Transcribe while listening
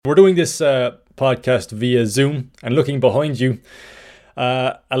We're doing this podcast via Zoom, and looking behind you,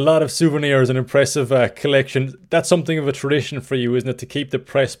 a lot of souvenirs, an impressive collection. That's something of a tradition for you, isn't it, to keep the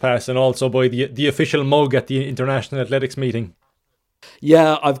press pass and also buy the official mug at the International Athletics meeting?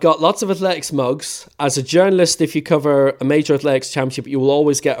 Yeah, I've got lots of athletics mugs. As a journalist, if you cover a major athletics championship, you will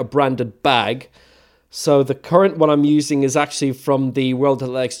always get a branded bag. So the current one I'm using is actually from the World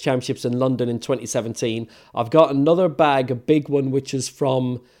Athletics Championships in London in 2017. I've got another bag, a big one, which is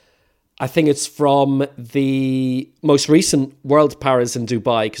I think it's from the most recent World Paras in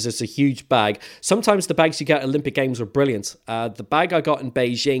Dubai, because it's a huge bag. Sometimes the bags you get at Olympic Games are brilliant. The bag I got in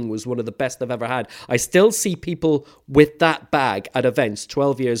Beijing was one of the best I've ever had. I still see people with that bag at events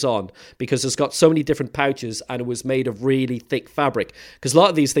 12 years on, because it's got so many different pouches and it was made of really thick fabric. Because a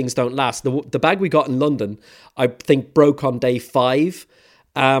lot of these things don't last. The bag we got in London, I think, broke on day 5.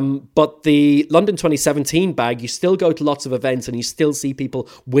 But the London 2017 bag, you still go to lots of events and you still see people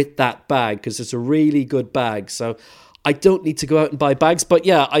with that bag because it's a really good bag. So I don't need to go out and buy bags. But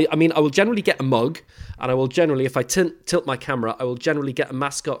yeah, I mean, I will generally get a mug, and I will generally, if I tilt my camera, I will generally get a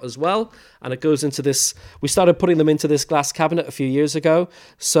mascot as well. And it goes into this, we started putting them into this glass cabinet a few years ago.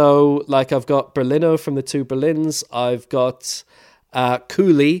 So like I've got Berlino from the 2 Berlins. I've got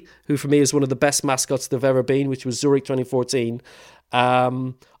Cooley, who for me is one of the best mascots there've ever been, which was Zurich 2014.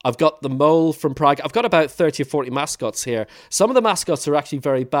 I've got the mole from Prague. I've got about 30 or 40 mascots here. Some of the mascots are actually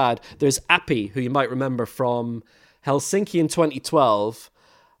very bad. There's Appy, who you might remember from Helsinki in 2012,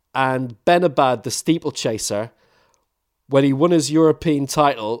 and Benabad, the steeplechaser, when he won his European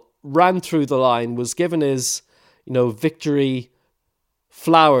title, ran through the line, was given his, victory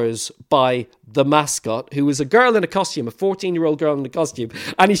flowers by the mascot, who was a girl in a costume, a 14-year-old girl in a costume,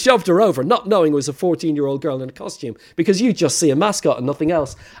 and he shoved her over, not knowing it was a 14-year-old girl in a costume, because you just see a mascot and nothing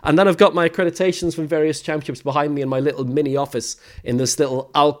else. And then I've got my accreditations from various championships behind me in my little mini office in this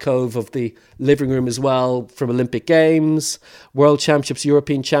little alcove of the living room as well, from Olympic Games, World Championships,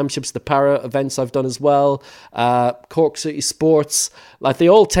 European Championships, the para events I've done as well, Cork City Sports. Like, they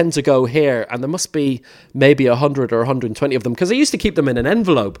all tend to go here, and there must be maybe 100 or 120 of them, because I used to keep them in an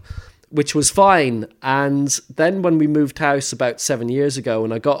envelope, which was fine. And then when we moved house about 7 years ago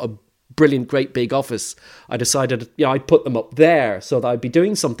and I got a brilliant, great big office, I decided, I'd put them up there so that I'd be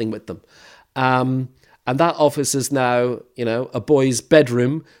doing something with them. And that office is now, a boy's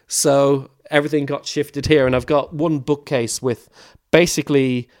bedroom. So everything got shifted here. And I've got one bookcase with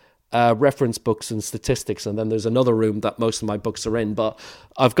basically reference books and statistics. And then there's another room that most of my books are in. But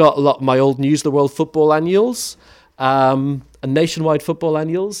I've got a lot of my old News of the World football annuals, and nationwide football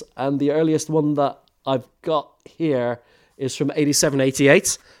annuals, and the earliest one that I've got here is from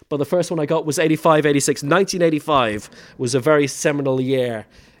 87-88, but the first one I got was 85-86. 1985 was a very seminal year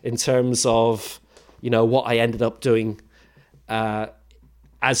in terms of, what I ended up doing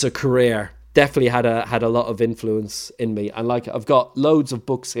as a career. Definitely had a lot of influence in me. And I've got loads of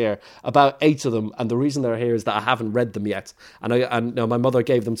books here, about 8 of them. And the reason they're here is that I haven't read them yet. And my mother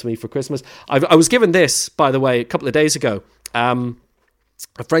gave them to me for Christmas. I was given this, by the way, a couple of days ago.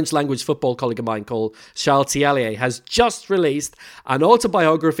 A French language football colleague of mine called Charles Thiellier has just released an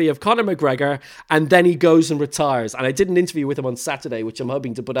autobiography of Conor McGregor, and then he goes and retires. And I did an interview with him on Saturday, which I'm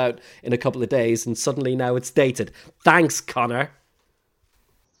hoping to put out in a couple of days. And suddenly now it's dated. Thanks, Conor.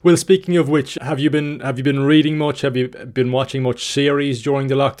 Well, speaking of which, have you been reading much? Have you been watching much series during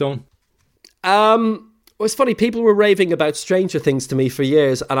the lockdown? Well, it's funny. People were raving about Stranger Things to me for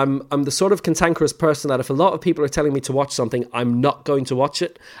years, and I'm the sort of cantankerous person that if a lot of people are telling me to watch something, I'm not going to watch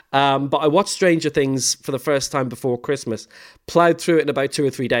it. But I watched Stranger Things for the first time before Christmas, plowed through it in about 2 or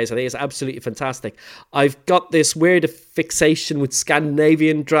 3 days. I think it's absolutely fantastic. I've got this weird fixation with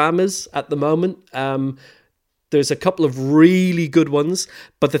Scandinavian dramas at the moment. There's a couple of really good ones,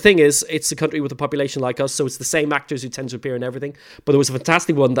 but the thing is, it's a country with a population like us, so it's the same actors who tend to appear in everything. But there was a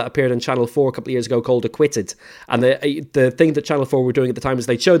fantastic one that appeared on Channel 4 a couple of years ago called Acquitted. And the thing that Channel 4 were doing at the time is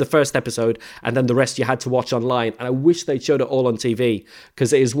they'd show the first episode, and then the rest you had to watch online. And I wish they'd showed it all on TV,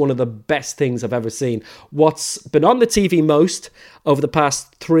 because it is one of the best things I've ever seen. What's been on the TV most over the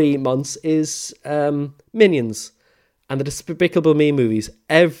past 3 months is Minions and the Despicable Me movies.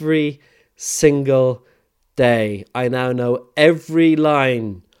 Every single day, I now know every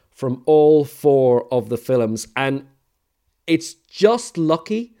line from all 4 of the films, and it's just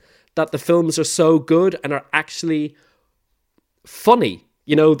lucky that the films are so good and are actually funny,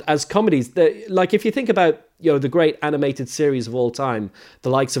 as comedies. Like, if you think about, the great animated series of all time, the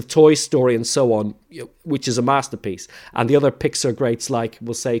likes of Toy Story and so on, which is a masterpiece, and the other Pixar greats like,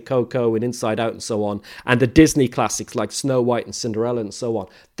 we'll say, Coco and Inside Out and so on, and the Disney classics like Snow White and Cinderella and so on,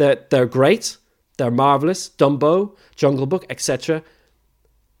 they're great. They're marvelous. Dumbo, Jungle Book, etc.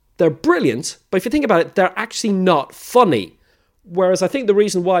 they're brilliant, but if you think about it, they're actually not funny. Whereas I think the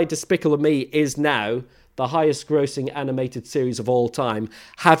reason why Despicable Me is now the highest grossing animated series of all time,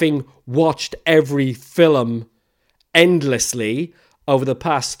 having watched every film endlessly over the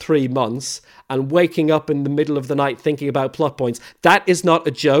past 3 months and waking up in the middle of the night thinking about plot points, that is not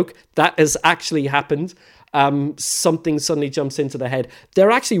a joke. That has actually happened. Something suddenly jumps into the head. They're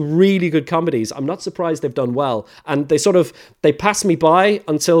actually really good comedies. I'm not surprised they've done well. And they passed me by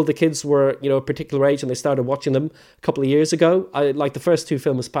until the kids were, a particular age and they started watching them a couple of years ago. The first 2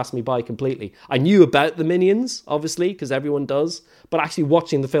 films passed me by completely. I knew about the Minions, obviously, because everyone does. But actually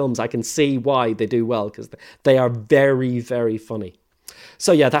watching the films, I can see why they do well, because they are very, very funny.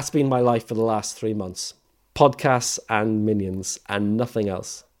 So yeah, that's been my life for the last 3 months. Podcasts and Minions and nothing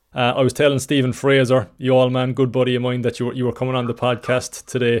else. I was telling Stephen Fraser, you all man, good buddy of mine, that you were coming on the podcast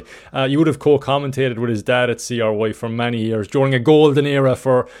today. You would have co-commentated with his dad at CRY for many years during a golden era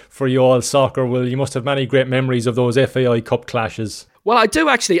for you all soccer. Well, you must have many great memories of those FAI Cup clashes. Well, I do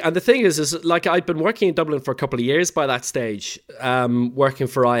actually, and the thing is I'd been working in Dublin for a couple of years by that stage, working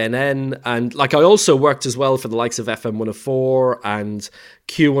for INN, and I also worked as well for the likes of FM 104 and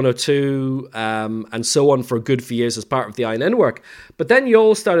Q102, and so on for a good few years as part of the INN work. But then you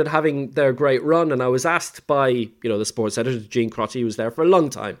all started having their great run, and I was asked by, the sports editor, Gene Crotty, who was there for a long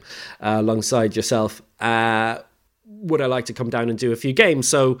time, alongside yourself, would I like to come down and do a few games?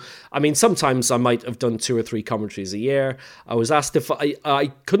 So, sometimes I might have done 2 or 3 commentaries a year. I was asked if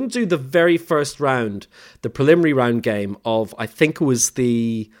I couldn't do the very first round, the preliminary round game of, I think it was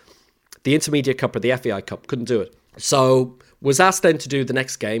the Intermediate Cup or the FAI Cup. Couldn't do it. So, was asked then to do the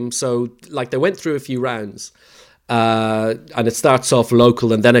next game. So, they went through a few rounds, and it starts off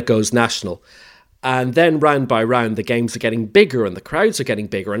local and then it goes national. And then round by round, the games are getting bigger and the crowds are getting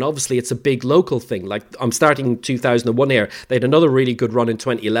bigger. And obviously, it's a big local thing. I'm starting 2001 here. They had another really good run in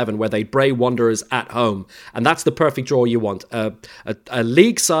 2011 where they Bray Wanderers at home. And that's the perfect draw you want. A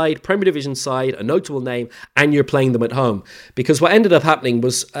league side, Premier Division side, a notable name, and you're playing them at home. Because what ended up happening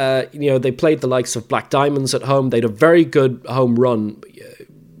was, they played the likes of Black Diamonds at home. They had a very good home run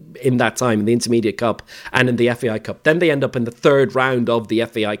in that time, in the Intermediate Cup and in the FAI Cup. Then they end up in the 3rd round of the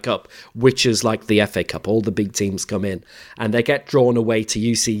FAI Cup, which is like the FA Cup. All the big teams come in and they get drawn away to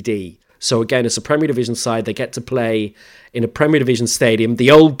UCD. So again, it's a Premier Division side. They get to play in a Premier Division stadium, the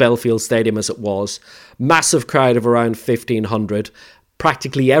old Belfield Stadium as it was. Massive crowd of around 1,500.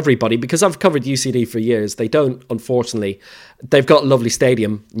 Practically everybody, because I've covered UCD for years, they don't, unfortunately. They've got a lovely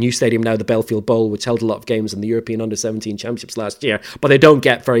stadium, new stadium now, the Belfield Bowl, which held a lot of games in the European Under-17 Championships last year, but they don't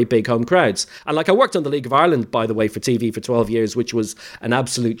get very big home crowds. And I worked on the League of Ireland, by the way, for TV for 12 years, which was an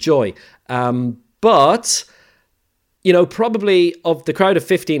absolute joy. But probably of the crowd of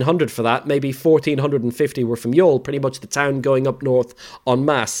 1,500 for that, maybe 1,450 were from Youghal, pretty much the town going up north en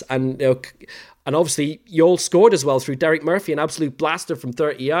masse. And obviously, Youghal scored as well through Derek Murphy, an absolute blaster from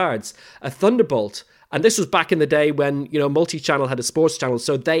 30 yards, a thunderbolt. And this was back in the day when, Multi-Channel had a sports channel,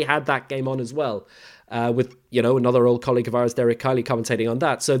 so they had that game on as well, with, another old colleague of ours, Derek Kiley, commentating on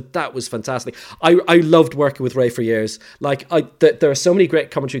that. So that was fantastic. I loved working with Ray for years. There are so many great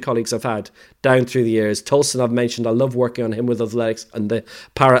commentary colleagues I've had down through the years. Tolson, I've mentioned, I love working on him with athletics and the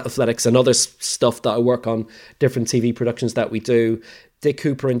para-athletics and other stuff that I work on, different TV productions that we do. Dick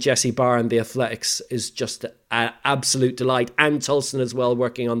Cooper and Jesse Barr and the athletics is just an absolute delight. And Tolson as well,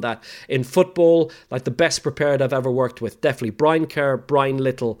 working on that. In football, the best prepared I've ever worked with. Definitely Brian Kerr, Brian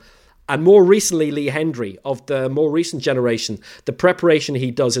Little, and more recently Lee Hendry of the more recent generation. The preparation he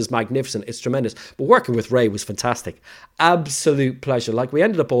does is magnificent. It's tremendous. But working with Ray was fantastic. Absolute pleasure. We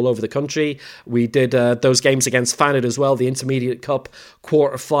ended up all over the country. We did those games against Fanit as well, the Intermediate Cup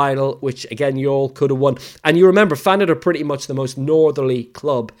quarter-final, which again you all could have won. And you remember, Fanit are pretty much the most northerly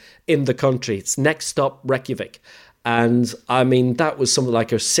club in the country. It's next stop Reykjavik. And that was something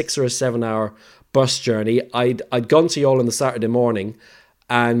like a 6 or 7 hour bus journey. I'd gone to Youghal on the Saturday morning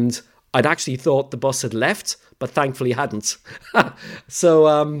and I'd actually thought the bus had left, but thankfully hadn't.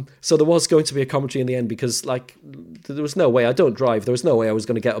 So there was going to be a commentary in the end because, there was no way. I don't drive. There was no way I was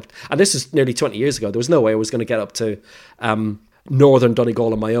going to get up. And this is nearly 20 years ago. There was no way I was going to get up to northern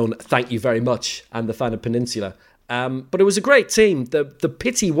Donegal on my own. Thank you very much. And the Fannin Peninsula. But it was a great team. The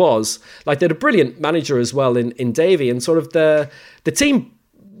pity was, they had a brilliant manager as well in Davy. And sort of the team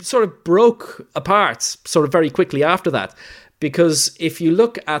sort of broke apart sort of very quickly after that. Because if you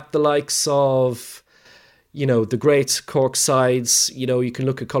look at the likes of, the great Cork sides, you can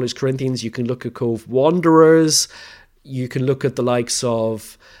look at College Corinthians, you can look at Cove Wanderers, you can look at the likes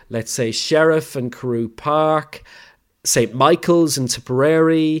of, let's say, Sheriff and Carew Park. St. Michael's in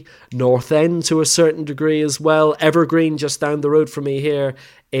Tipperary, North End to a certain degree as well, Evergreen just down the road from me here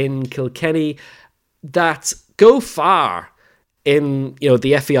in Kilkenny, that go far in, you know,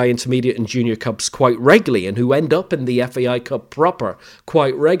 the FAI Intermediate and Junior Cups quite regularly, and who end up in the FAI Cup proper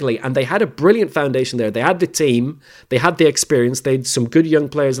quite regularly. And they had a brilliant foundation there. They had the team, they had the experience, they had some good young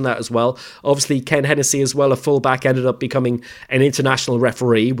players in that as well. Obviously, Ken Hennessy as well, a fullback, ended up becoming an international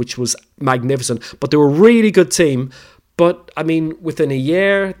referee, which was magnificent. But they were a really good team. But, I mean, within a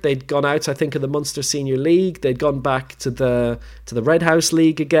year, they'd gone out, I think, of the Munster Senior League. They'd gone back to the Red House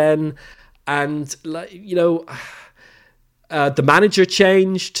League again. And, you know, the manager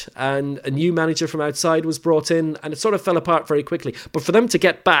changed and a new manager from outside was brought in, and it sort of fell apart very quickly. But for them to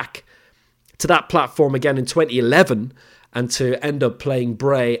get back to that platform again in 2011 and to end up playing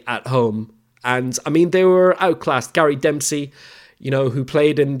Bray at home, and, I mean, they were outclassed. Gary Dempsey, you know, who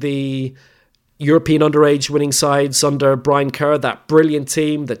played in the European underage winning sides under Brian Kerr, that brilliant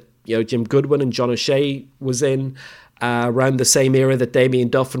team that, you know, Jim Goodwin and John O'Shea was in, around the same era that Damien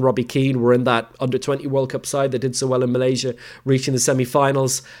Duff and Robbie Keane were in that under-20 World Cup side that did so well in Malaysia, reaching the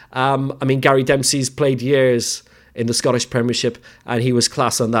semi-finals. I mean, Gary Dempsey's played years in the Scottish Premiership, and he was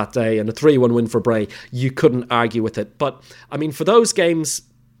class on that day, and a 3-1 win for Bray. You couldn't argue with it. But, I mean, for those games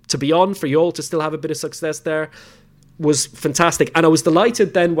to be on, for Youghal to still have a bit of success there, was fantastic. And I was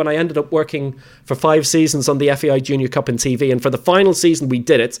delighted then when I ended up working for 5 seasons on the FAI Junior Cup in TV, and for the final season we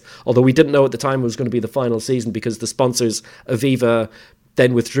did it, although we didn't know at the time it was going to be the final season because the sponsors, Aviva,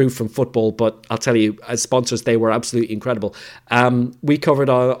 then withdrew from football. But I'll tell you, as sponsors, they were absolutely incredible. We covered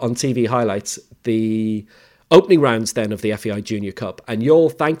on TV highlights the opening rounds then of the FAI Junior Cup, and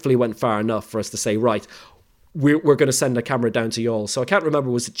Youghal thankfully went far enough for us to say, right, we're going to send a camera down to Youghal. So I can't remember,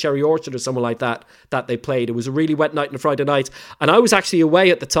 was it Cherry Orchard or someone like that they played? It was a really wet night on a Friday night. And I was actually away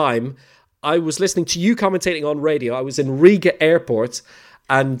at the time. I was listening to you commentating on radio. I was in Riga Airport,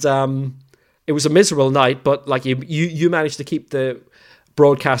 and it was a miserable night, but like you managed to keep the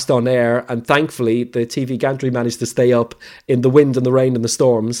broadcast on air, and thankfully the TV gantry managed to stay up in the wind and the rain and the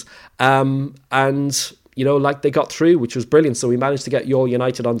storms. And you know, like, they got through, which was brilliant. So we managed to get Youghal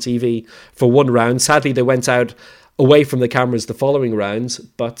United on TV for one round. Sadly, they went out away from the cameras the following round.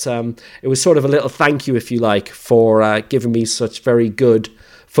 But it was sort of a little thank you, if you like, for giving me such very good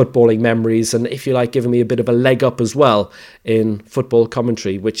footballing memories. And, if you like, giving me a bit of a leg up as well in football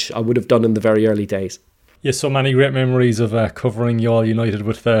commentary, which I would have done in the very early days. Yes, so many great memories of covering Youghal United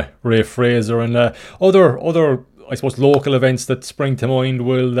with Ray Fraser and other I suppose local events that spring to mind,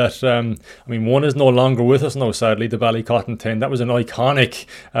 Will, that I mean, one is no longer with us now, sadly, the Ballycotton 10. That was an iconic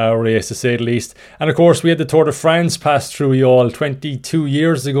race, to say the least. And of course we had the Tour de France pass through Youghal 22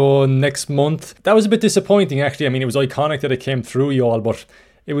 years ago next month. That was a bit disappointing, actually. I mean, it was iconic that it came through Youghal, but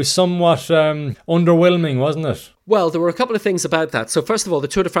it was somewhat underwhelming, wasn't it? Well, there were a couple of things about that. So first of all, the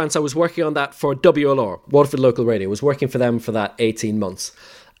Tour de France, I was working on that for WLR, Waterford Local Radio. I was working for them for that 18 months.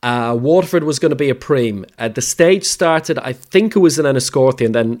 Waterford was going to be a preem. The stage started, I think it was in Enniscorthy,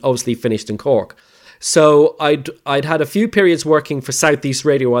 and then obviously finished in Cork. So I'd had a few periods working for South East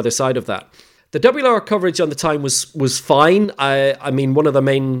Radio either side of that. The WLR coverage on the time was fine. I mean, one of the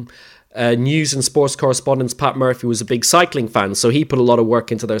main news and sports correspondents, Pat Murphy, was a big cycling fan, so he put a lot of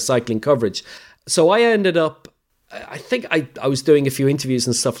work into their cycling coverage. So I ended up, I think I was doing a few interviews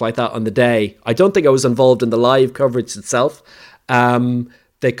and stuff like that on the day. I don't think I was involved in the live coverage itself.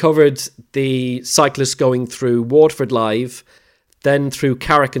 They covered the cyclists going through Waterford live, then through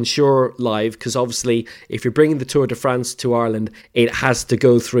Carrick and Shore live, because obviously if you're bringing the Tour de France to Ireland, it has to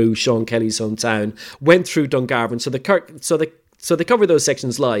go through Sean Kelly's hometown. Went through Dungarvan, so they covered those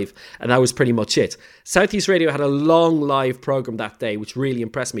sections live, and that was pretty much it. South East Radio had a long live programme that day, which really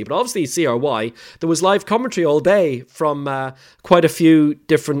impressed me. But obviously, CRY, there was live commentary all day from quite a few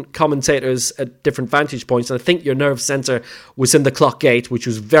different commentators at different vantage points. And I think your nerve centre was in the clock gate, which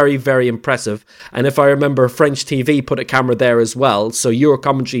was very, very impressive. And if I remember, French TV put a camera there as well. So your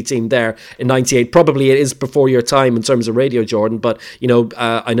commentary team there in 98, probably it is before your time in terms of radio, Jordan. But, you know,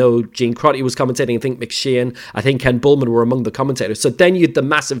 I know Gene Crotty was commentating. I think McSheehan, I think Ken Bullman were among the commentators. So then you had the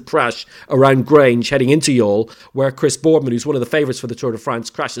massive crash around Grange heading into Youghal, where Chris Boardman, who's one of the favourites for the Tour de France,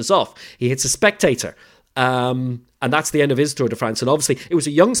 crashes off. He hits a spectator. And that's the end of his Tour de France. And obviously, it was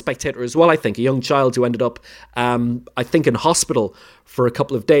a young spectator as well, I think, a young child who ended up, I think, in hospital for a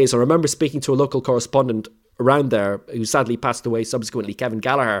couple of days. I remember speaking to a local correspondent around there who sadly passed away subsequently, Kevin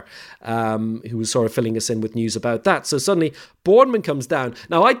Gallagher, who was sort of filling us in with news about that. So suddenly, Boardman comes down.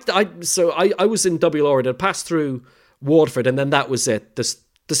 Now, I was in WLR, it had passed through Waterford, and then that was it.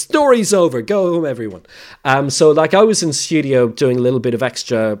 The The story's over. Go home, everyone. So like I was in studio doing a little bit of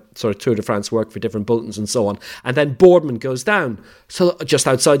extra sort of Tour de France work for different bulletins and so on. And then Boardman goes down. So just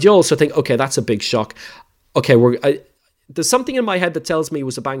outside Youghal. So I think, okay, that's a big shock. Okay, there's something in my head that tells me it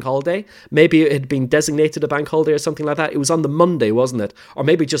was a bank holiday. Maybe it had been designated a bank holiday or something like that. It was on the Monday, wasn't it? Or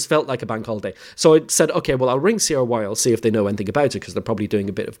maybe it just felt like a bank holiday. So I said, okay, well, I'll ring CRY. I'll see if they know anything about it because they're probably doing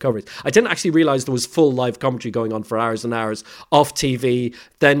a bit of coverage. I didn't actually realise there was full live commentary going on for hours and hours off TV.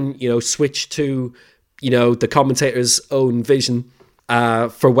 Then, switch to, the commentator's own vision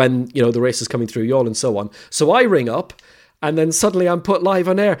for when, the race is coming through Youghal and so on. So I ring up. And then suddenly I'm put live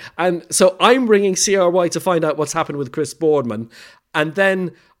on air. And so I'm ringing CRY to find out what's happened with Chris Boardman. And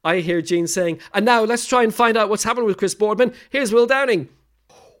then I hear Gene saying, and now let's try and find out what's happened with Chris Boardman. Here's Will Downing.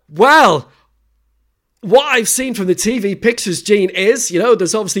 Well, what I've seen from the TV pictures, Gene, is,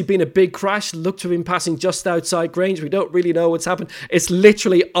 there's obviously been a big crash. Looked to have been passing just outside Grange. We don't really know what's happened. It's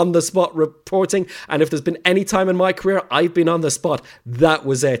literally on the spot reporting. And if there's been any time in my career I've been on the spot, that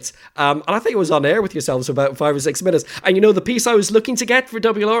was it. And I think I was on air with yourselves for about 5 or 6 minutes. And the piece I was looking to get for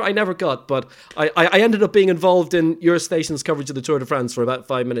WLR, I never got. But I ended up being involved in your station's coverage of the Tour de France for about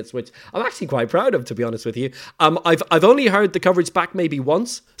 5 minutes, which I'm actually quite proud of, to be honest with you. I've only heard the coverage back maybe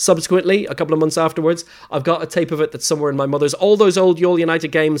once, subsequently, a couple of months afterwards. I've got a tape of it that's somewhere in my mother's. All those old Youghal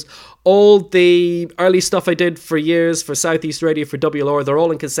United games, all the early stuff I did for years for Southeast Radio, for WLR, they're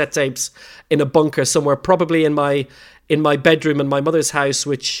all in cassette tapes in a bunker somewhere, probably in my bedroom in my mother's house,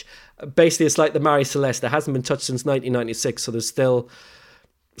 which basically is like the Marie Celeste. It hasn't been touched since 1996, so there's still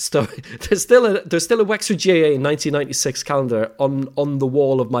a Wexford GAA 1996 calendar on the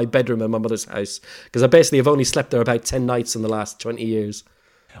wall of my bedroom in my mother's house, because I basically have only slept there about 10 nights in the last 20 years.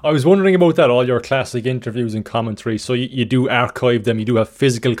 I was wondering about that, all your classic interviews and commentary. So you do archive them, you do have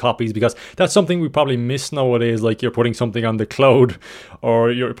physical copies, because that's something we probably miss nowadays. Like you're putting something on the cloud or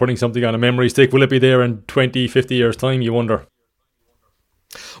you're putting something on a memory stick. Will it be there in 20, 50 years' time, you wonder?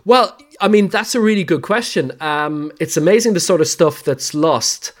 Well, I mean, that's a really good question. It's amazing the sort of stuff that's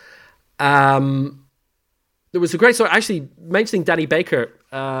lost. There was a great story, actually, mentioning Danny Baker,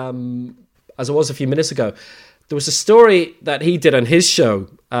 as it was a few minutes ago. There was a story that he did on his show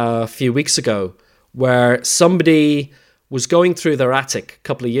a few weeks ago where somebody was going through their attic a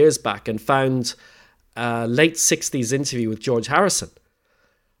couple of years back and found a late 60s interview with George Harrison,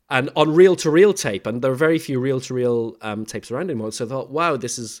 and on reel-to-reel tape. And there are very few reel-to-reel tapes around anymore. So I thought, wow,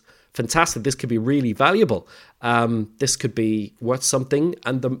 this is fantastic. This could be really valuable. This could be worth something.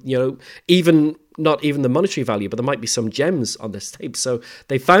 And, even not even the monetary value, but there might be some gems on this tape. So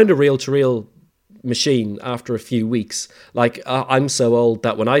they found a reel-to-reel machine after a few weeks. Like I'm so old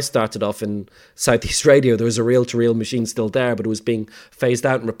that when I started off in Southeast Radio, there was a reel-to-reel machine still there, but it was being phased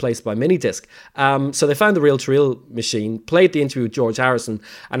out and replaced by mini disc. So they found the reel-to-reel machine, played the interview with George Harrison,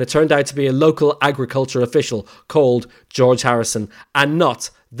 and it turned out to be a local agriculture official called George Harrison and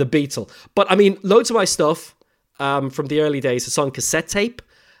not the Beatle. But I mean, loads of my stuff from the early days is on cassette tape.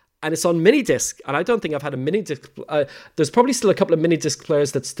 And it's on mini disc, and I don't think I've had a mini disc. There's probably still a couple of mini disc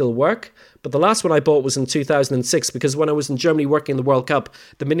players that still work, but the last one I bought was in 2006, because when I was in Germany working in the World Cup,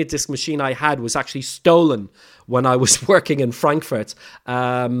 the mini disc machine I had was actually stolen when I was working in Frankfurt.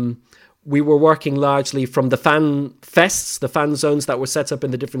 We were working largely from the fan fests, the fan zones that were set up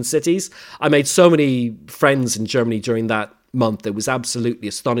in the different cities. I made so many friends in Germany during that month. It was absolutely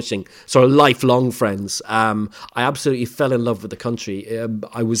astonishing. Sort of lifelong friends. I absolutely fell in love with the country.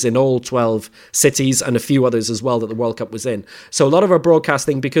 I was in all 12 cities and a few others as well that the World Cup was in. So a lot of our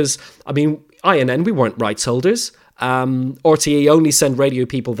broadcasting, because, I mean, INN, we weren't rights holders. RTE only send radio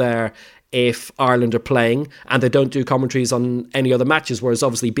people there if Ireland are playing, and they don't do commentaries on any other matches, whereas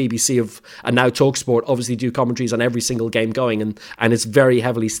obviously BBC and now TalkSport obviously do commentaries on every single game going, and it's very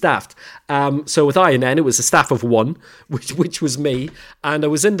heavily staffed. So with INN, it was a staff of one, which was me, and I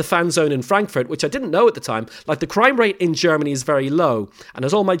was in the fan zone in Frankfurt, which I didn't know at the time. Like, the crime rate in Germany is very low, and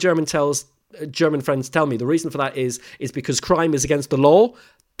as all my German friends tell me, the reason for that is because crime is against the law.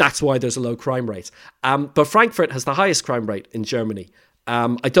 That's why there's a low crime rate. But Frankfurt has the highest crime rate in Germany.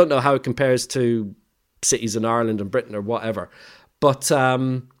 I don't know how it compares to cities in Ireland and Britain or whatever. But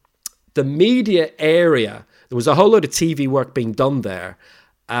the media area, there was a whole load of TV work being done there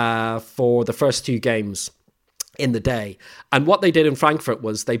for the first two games in the day. And what they did in Frankfurt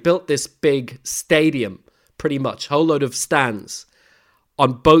was they built this big stadium, pretty much, whole load of stands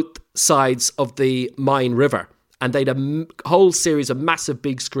on both sides of the Main River. And they had a whole series of massive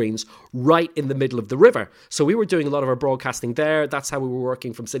big screens right in the middle of the river. So we were doing a lot of our broadcasting there. That's how we were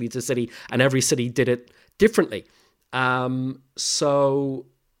working from city to city. And every city did it differently. So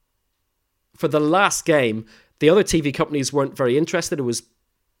for the last game, the other TV companies weren't very interested. It was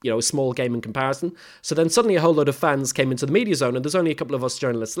a small game in comparison. So then suddenly a whole load of fans came into the media zone, and there's only a couple of us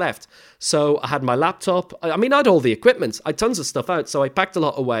journalists left. So I had my laptop. I had all the equipment. I had tons of stuff out. So I packed a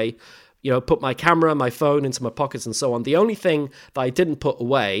lot away, put my camera, my phone into my pockets and so on. The only thing that I didn't put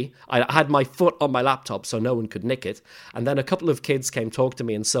away, I had my foot on my laptop so no one could nick it. And then a couple of kids came talk to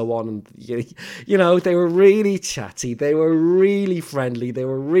me and so on. And, they were really chatty. They were really friendly. They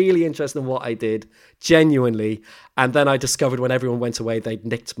were really interested in what I did, genuinely. And then I discovered when everyone went away, they'd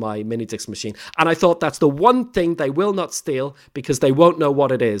nicked my mini disc machine. And I thought that's the one thing they will not steal because they won't know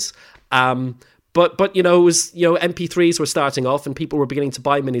what it is. But it was, MP3s were starting off and people were beginning to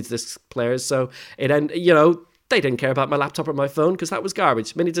buy mini disc players. So they didn't care about my laptop or my phone because that was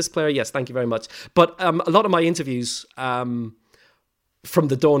garbage. Mini disc player, yes, thank you very much. But a lot of my interviews from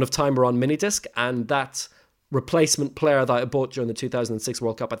the dawn of time were on mini disc, and that replacement player that I bought during the 2006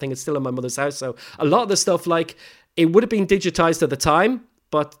 World Cup, I think it's still in my mother's house. So a lot of the stuff, it would have been digitized at the time,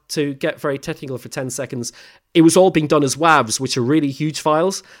 but to get very technical for 10 seconds, it was all being done as WAVs, which are really huge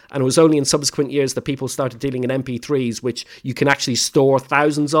files. And it was only in subsequent years that people started dealing in MP3s, which you can actually store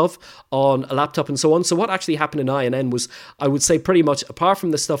thousands of on a laptop and so on. So what actually happened in INN was, I would say pretty much, apart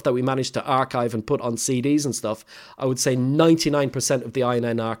from the stuff that we managed to archive and put on CDs and stuff, I would say 99% of the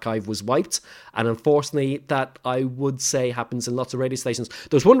INN archive was wiped. And unfortunately, that I would say happens in lots of radio stations.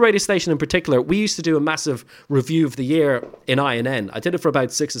 There's one radio station in particular. We used to do a massive review of the year in INN. I did it for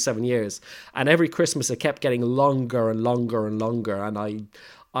about 6 or 7 years. And every Christmas it kept getting longer and longer and longer. And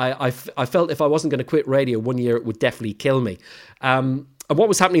I felt if I wasn't going to quit radio one year, it would definitely kill me. And what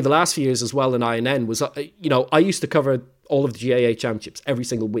was happening the last few years as well in INN was, I used to cover all of the GAA championships every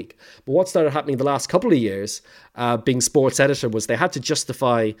single week. But what started happening the last couple of years, being sports editor, was they had to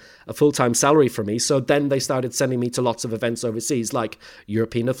justify a full-time salary for me. So then they started sending me to lots of events overseas, like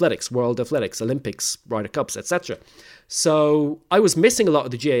European Athletics, World Athletics, Olympics, Ryder Cups, etc. So I was missing a lot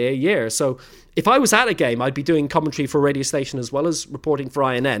of the GAA year. So if I was at a game, I'd be doing commentary for a radio station as well as reporting for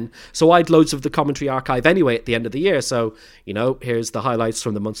INN. So I'd loads of the commentary archive anyway at the end of the year. So, here's the highlights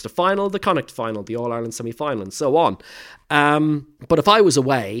from the Munster final, the Connacht final, the All-Ireland semi-final, and so on. But if I was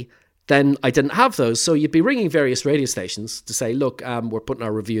away, then I didn't have those. So you'd be ringing various radio stations to say, look, we're putting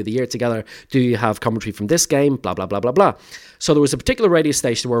our review of the year together. Do you have commentary from this game? Blah, blah, blah, blah, blah. So there was a particular radio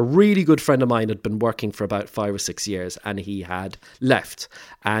station where a really good friend of mine had been working for about 5 or 6 years, and he had left.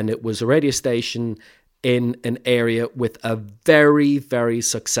 And it was a radio station in an area with a very, very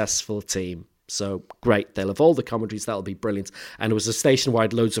successful team. So great, they'll have all the commentaries, that'll be brilliant. And it was a station where I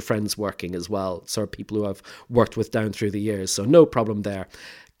had loads of friends working as well, so people who I've worked with down through the years, so no problem there.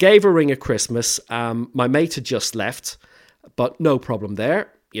 Gave a ring at Christmas. My mate had just left, but no problem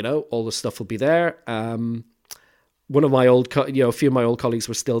there. All the stuff will be there. One of my a few of my old colleagues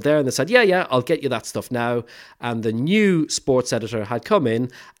were still there, and they said, yeah, I'll get you that stuff now. And the new sports editor had come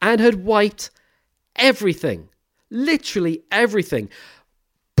in and had wiped everything, literally everything.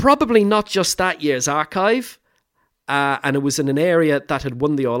 Probably not just that year's archive, and it was in an area that had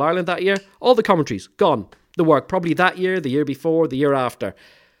won the All-Ireland that year. All the commentaries, gone. The work, probably that year, the year before, the year after.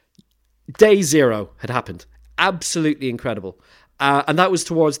 Day zero had happened. Absolutely incredible. And that was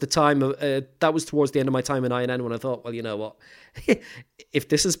towards the end of my time in INN when I thought, well, you know what? If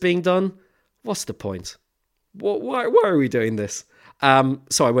this is being done, what's the point? Why are we doing this?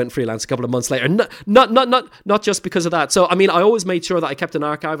 So I went freelance a couple of months later. Not just because of that. So, I always made sure that I kept an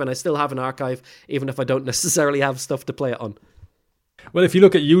archive, and I still have an archive, even if I don't necessarily have stuff to play it on. Well, if you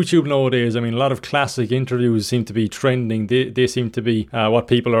look at YouTube nowadays, a lot of classic interviews seem to be trending. They seem to be what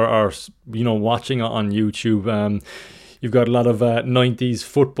people are watching on YouTube. You've got a lot of 90s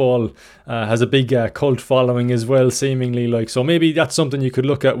football has a big cult following as well, seemingly. So maybe that's something you could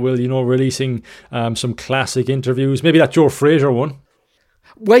look at, Will, releasing some classic interviews. Maybe that Joe Frazier one.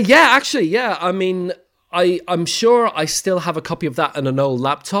 Well, yeah, actually, yeah. I'm sure I still have a copy of that on an old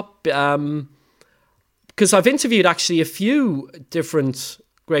laptop. Because I've interviewed actually a few different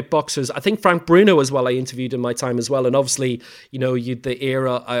great boxers. I think Frank Bruno as well I interviewed in my time as well. And obviously, the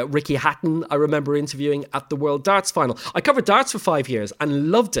era, Ricky Hatton, I remember interviewing at the World Darts Final. I covered darts for 5 years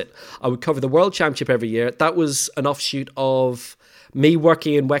and loved it. I would cover the World Championship every year. That was an offshoot of me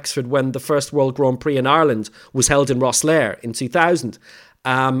working in Wexford when the first World Grand Prix in Ireland was held in Rosslare in 2000.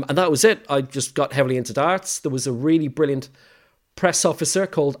 And that was it. I just got heavily into darts. There was a really brilliant press officer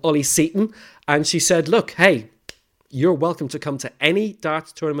called Ollie Seaton, and she said, look, hey, you're welcome to come to any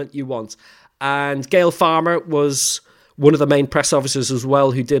darts tournament you want. And Gail Farmer was one of the main press officers as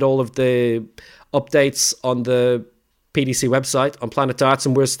well, who did all of the updates on the PDC website on Planet Darts,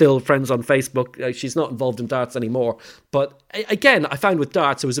 and we're still friends on Facebook. She's not involved in darts anymore, but again, I found with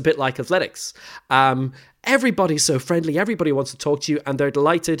darts it was a bit like athletics. everybody's so friendly. Everybody wants to talk to you, and they're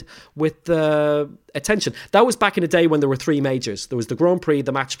delighted with the attention. That was back in the day when there were 3 majors. There was the Grand Prix,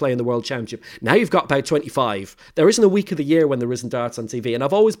 the Match Play, and the World Championship. Now you've got about 25. There isn't a week of the year when there isn't darts on TV. And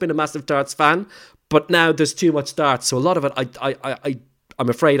I've always been a massive darts fan, but now there's too much darts. So a lot of it, I'm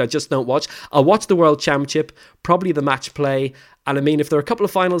afraid I just don't watch. I'll watch the World Championship, probably the Match Play. And I mean, if there are a couple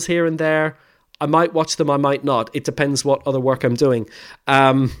of finals here and there, I might watch them, I might not. It depends what other work I'm doing.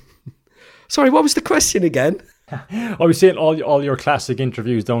 Sorry, what was the question again? I was saying all your classic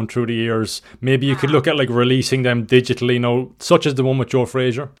interviews down through the years. Maybe you could look at like releasing them digitally now, such as the one with Joe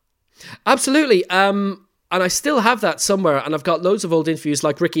Frazier. Absolutely. And I still have that somewhere. And I've got loads of old interviews,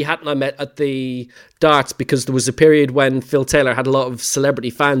 like Ricky Hatton I met at the darts, because there was a period when Phil Taylor had a lot of celebrity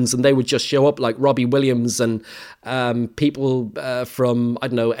fans, and they would just show up, like Robbie Williams and people from, I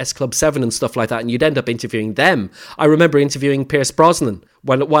don't know, S Club 7 and stuff like that. And you'd end up interviewing them. I remember interviewing Pierce Brosnan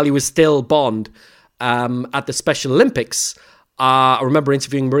while he was still Bond at the Special Olympics. I remember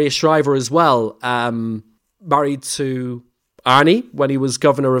interviewing Maria Shriver as well, married to Arnie when he was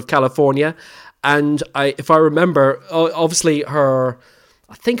governor of California. And if I remember, obviously I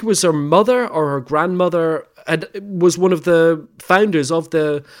think it was her mother or her grandmother was one of the founders of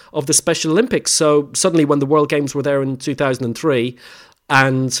the Special Olympics. So suddenly when the World Games were there in 2003,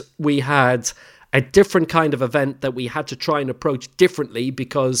 and we had a different kind of event that we had to try and approach differently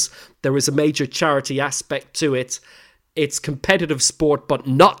because there was a major charity aspect to it. It's competitive sport, but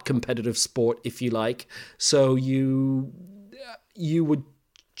not competitive sport, if you like. So you would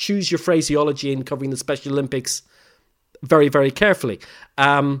choose your phraseology in covering the Special Olympics very, very carefully.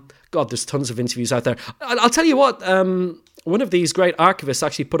 God, there's tons of interviews out there. I'll tell you what, one of these great archivists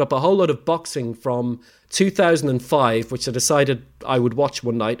actually put up a whole lot of boxing from 2005, which I decided I would watch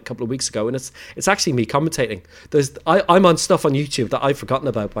one night a couple of weeks ago, and it's actually me commentating. I'm on stuff on YouTube that I've forgotten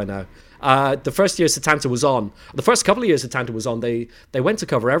about by now. The first year Satanta was on. The first couple of years Satanta was on, they went to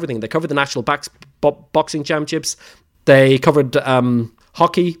cover everything. They covered the National Boxing Championships. They covered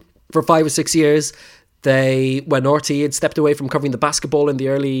hockey for 5 or 6 years. When Orty had stepped away from covering the basketball in the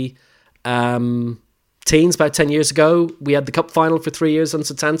early teens, about 10 years ago, we had the cup final for 3 years on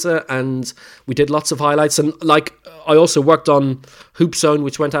Setanta, and we did lots of highlights. And like, I also worked on Hoop Zone,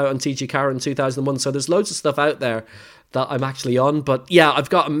 which went out on TG Car in 2001. So there's loads of stuff out there that I'm actually on. But yeah, I've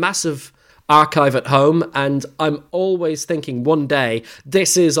got a massive archive at home, and I'm always thinking one day,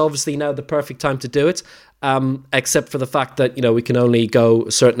 this is obviously now the perfect time to do it. Except for the fact that, you know, we can only go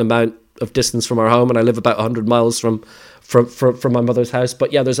a certain amount of distance from our home, and I live about 100 miles from my mother's house.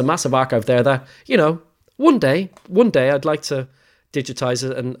 But yeah, there's a massive archive there that, you know, one day I'd like to digitize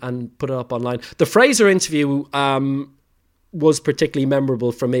it and put it up online. The Fraser interview was particularly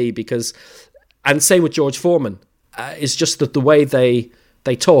memorable for me because, and same with George Foreman, is just that the way they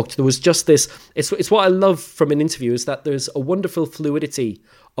talked, there was just this, it's what I love from an interview, is that there's a wonderful fluidity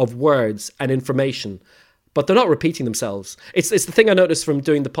of words and information, but they're not repeating themselves. It's the thing I noticed from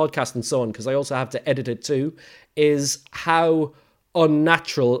doing the podcast and so on, because I also have to edit it too, is how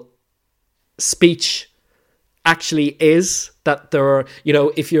unnatural speech actually is. That there are, you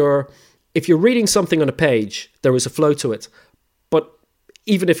know, if you're reading something on a page, there is a flow to it. But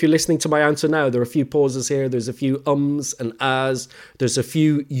even if you're listening to my answer now, there are a few pauses here, there's a few ums and ahs, there's a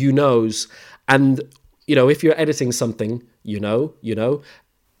few you knows. And, you know, if you're editing something, you know,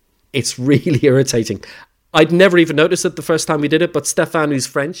 it's really irritating. I'd never even noticed it the first time we did it, but Stefan, who's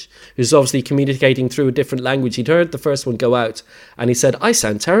French, who's obviously communicating through a different language, he'd heard the first one go out, and he said, I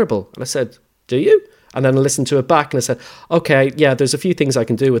sound terrible. And I said, do you? And then I listened to it back, and I said, okay, yeah, there's a few things I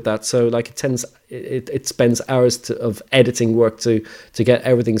can do with that. So like it spends hours of editing work to get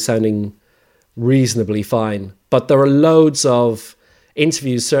everything sounding reasonably fine. But there are loads of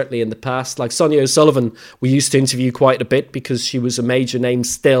interviews certainly in the past, like Sonia O'Sullivan we used to interview quite a bit because she was a major name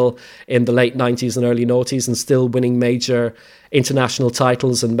still in the late 90s and early noughties and still winning major international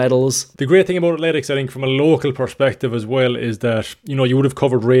titles and medals. The great thing about athletics, I think, from a local perspective as well, is that, you know, you would have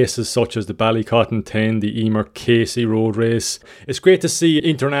covered races such as the Ballycotton 10, the Emer Casey road race. It's great to see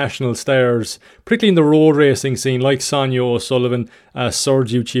international stars, particularly in the road racing scene, like Sonia O'Sullivan,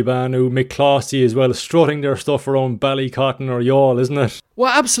 Sergio Chibanu, Mick Clossy as well, strutting their stuff around Ballycotton or Youghal, isn't it?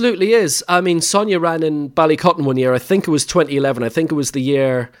 Well, absolutely is. I mean, Sonia ran in Ballycotton one year. I think it was 2011. I think it was the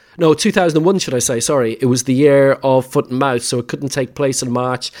year... No, 2001, should I say. Sorry. It was the year of foot and mouth, so it couldn't take place in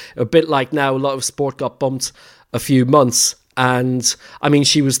March. A bit like now, a lot of sport got bumped a few months. And, I mean,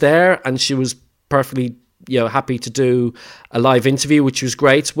 she was there, and she was perfectly, you know, happy to do a live interview, which was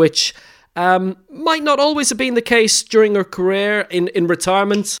great, which might not always have been the case during her career in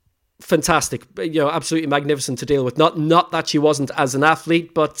retirement. fantastic, absolutely magnificent to deal with. Not that she wasn't as an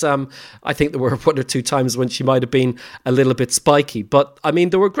athlete, but I think there were one or two times when she might have been a little bit spiky. But I mean,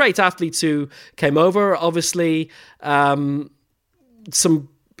 there were great athletes who came over. Obviously, all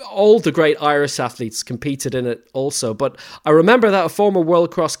the great Irish athletes competed in it also. But I remember that a former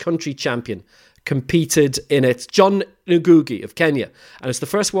world cross country champion competed in it, John Ngugi of Kenya, and it's the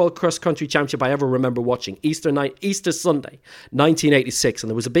first World Cross Country Championship I ever remember watching, Easter Sunday, 1986, and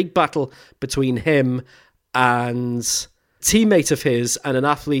there was a big battle between him and a teammate of his and an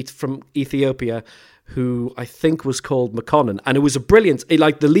athlete from Ethiopia who I think was called McConnon, and it was a brilliant,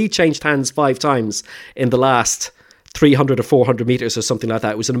 like the lead changed hands 5 times in the last 300 or 400 meters or something like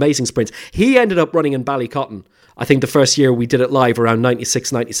that. It was an amazing sprint. He ended up running in Ballycotton, I think the first year we did it live around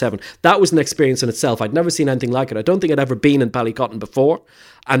 96, 97. That was an experience in itself. I'd never seen anything like it. I don't think I'd ever been in Ballycotton before.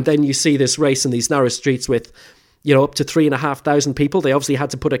 And then you see this race in these narrow streets with, up to 3,500 people. They obviously had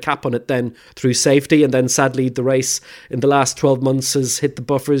to put a cap on it then through safety. And then sadly, the race in the last 12 months has hit the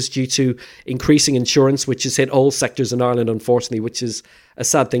buffers due to increasing insurance, which has hit all sectors in Ireland, unfortunately, which is a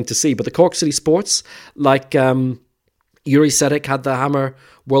sad thing to see. But the Cork City Sports, like Yuri Sedek had the hammer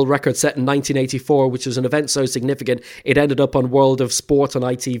world record set in 1984, which was an event so significant it ended up on World of Sport on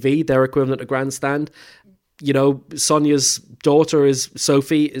ITV, their equivalent of Grandstand. Sonia's daughter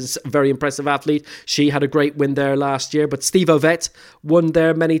Sophie is a very impressive athlete. She had a great win there last year, but Steve Ovett won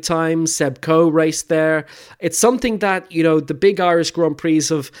there many times. Seb Coe raced there. It's something that, the big Irish Grand Prix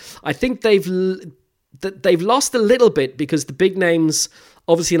I think they've lost a little bit because the big names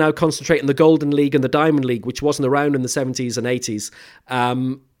obviously now concentrate in the Golden League and the Diamond League, which wasn't around in the 70s and 80s.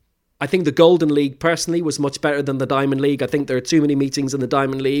 I think the Golden League, personally, was much better than the Diamond League. I think there are too many meetings in the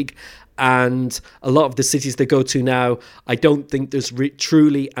Diamond League, and a lot of the cities they go to now, I don't think there's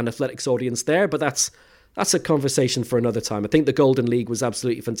truly an athletics audience there, but that's a conversation for another time. I think the Golden League was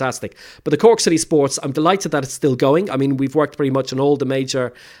absolutely fantastic. But the Cork City Sports, I'm delighted that it's still going. I mean, we've worked pretty much on all the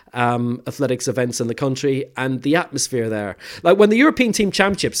major athletics events in the country, and the atmosphere there. Like when the European Team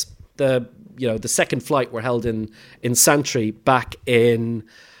Championships, the second flight were held in Santry back in,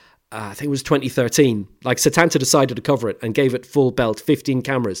 I think it was 2013. Like Setanta decided to cover it and gave it full belt, 15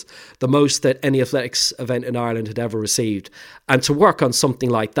 cameras, the most that any athletics event in Ireland had ever received. And to work on something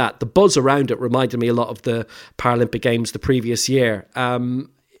like that, the buzz around it reminded me a lot of the Paralympic Games the previous year.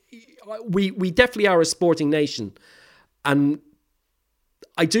 We definitely are a sporting nation. And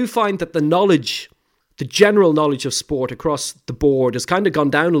I do find that the general knowledge of sport across the board has kind of gone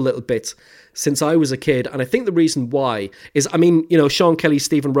down a little bit since I was a kid. And I think the reason why is, Sean Kelly,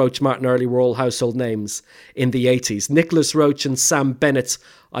 Stephen Roach, Martin Earley were all household names in the 80s. Nicholas Roach and Sam Bennett,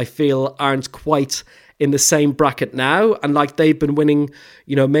 I feel, aren't quite in the same bracket now. And they've been winning,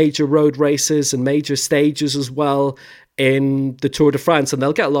 major road races and major stages as well in the Tour de France, and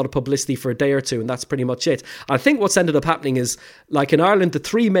they'll get a lot of publicity for a day or two, and that's pretty much it. I think what's ended up happening is, in Ireland, the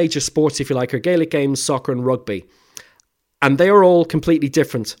 3 major sports, if you like, are Gaelic games, soccer and rugby. And they are all completely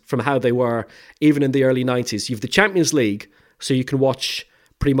different from how they were even in the early 90s. You have the Champions League, so you can watch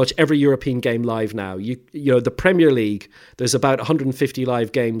pretty much every European game live now. The Premier League, there's about 150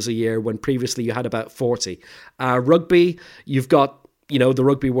 live games a year when previously you had about 40. Rugby, you've got the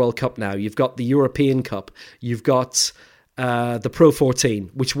Rugby World Cup now. You've got the European Cup. You've got the Pro 14,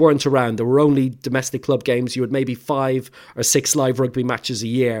 which weren't around. There were only domestic club games. You had maybe 5 or 6 live rugby matches a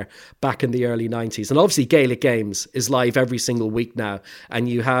year back in the early 90s. And obviously Gaelic Games is live every single week now. And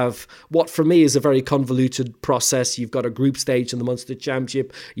you have what for me is a very convoluted process. You've got a group stage in the Munster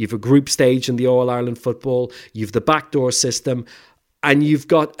Championship. You've a group stage in the All-Ireland football. You've the backdoor system. And you've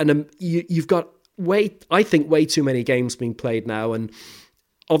got way too many games being played now, and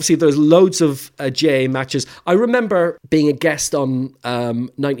obviously there's loads of GAA matches. I remember being a guest on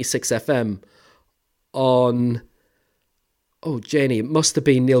 96 FM on Janie, it must have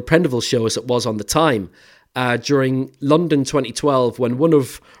been Neil Prendeville's show as it was on the time, during London 2012, when one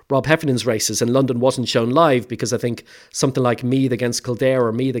of Rob Heffernan's races in London wasn't shown live because I think something like Meath against Kildare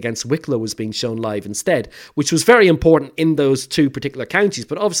or Meath against Wicklow was being shown live instead, which was very important in those 2 particular counties,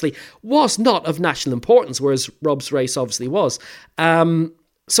 but obviously was not of national importance, whereas Rob's race obviously was.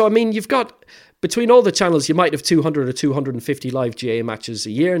 So, you've got, between all the channels, you might have 200 or 250 live GAA matches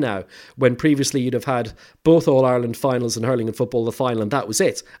a year now, when previously you'd have had both All-Ireland finals and hurling and football, the final, and that was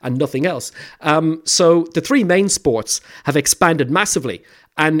it, and nothing else. So the 3 main sports have expanded massively,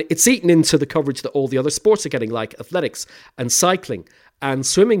 and it's eaten into the coverage that all the other sports are getting, like athletics and cycling and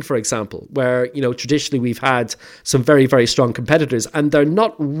swimming, for example, where, traditionally we've had some very, very strong competitors, and they're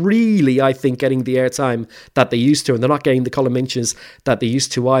not really, I think, getting the airtime that they used to, and they're not getting the column inches that they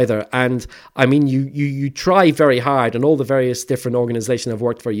used to either. And I mean, you try very hard, and all the various different organizations I've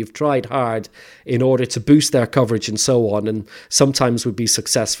worked for, you've tried hard in order to boost their coverage and so on, and sometimes we'd be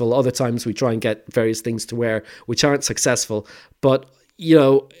successful, other times we try and get various things to wear which aren't successful. But,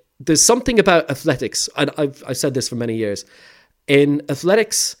 there's something about athletics, and I've said this for many years. In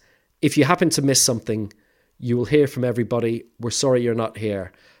athletics, if you happen to miss something, you will hear from everybody, "We're sorry you're not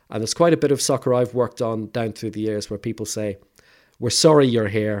here." And there's quite a bit of soccer I've worked on down through the years where people say, "We're sorry you're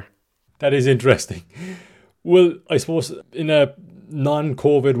here." That is interesting. Well, I suppose in a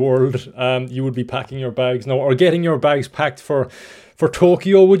non-COVID world, you would be packing your bags now, or getting your bags packed for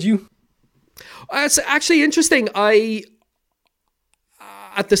Tokyo, would you? It's actually interesting.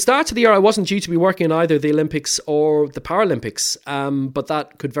 At the start of the year, I wasn't due to be working in either the Olympics or the Paralympics, but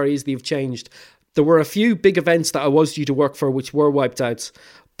that could very easily have changed. There were a few big events that I was due to work for which were wiped out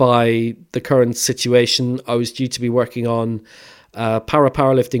by the current situation. I was due to be working on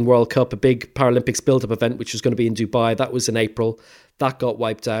Powerlifting World Cup, a big Paralympics build-up event, which was going to be in Dubai. That was in April. That got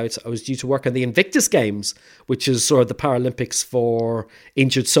wiped out. I was due to work on the Invictus Games, which is sort of the Paralympics for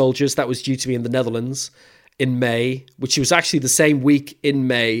injured soldiers. That was due to be in the Netherlands in May, which was actually the same week in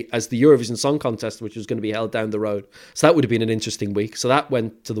May as the Eurovision Song Contest, which was going to be held down the road. So that would have been an interesting week. So that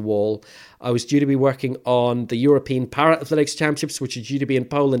went to the wall. I was due to be working on the European Para-Athletics Championships, which are due to be in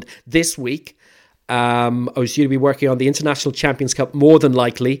Poland this week. I was due to be working on the International Champions Cup, more than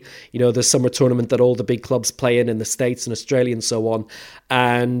likely, the summer tournament that all the big clubs play in the States and Australia and so on.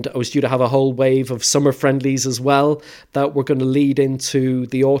 And I was due to have a whole wave of summer friendlies as well that were going to lead into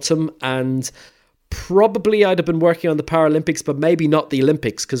the autumn. And probably I'd have been working on the Paralympics, but maybe not the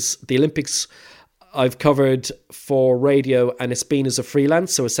Olympics, because the Olympics I've covered for radio and it's been as a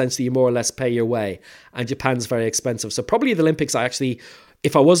freelance. So essentially you more or less pay your way, and Japan's very expensive. So probably the Olympics,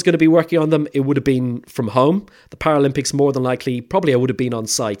 if I was going to be working on them, it would have been from home. The Paralympics, more than likely, probably I would have been on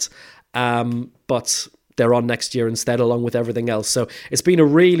site. But they're on next year instead, along with everything else. So it's been a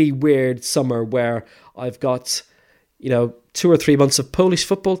really weird summer where I've got, 2 or 3 months of Polish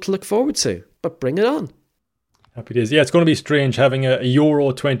football to look forward to. But bring it on. Happy days. Yeah, it's going to be strange having a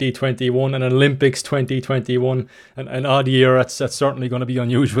Euro 2021 and an Olympics 2021. An odd year, that's certainly going to be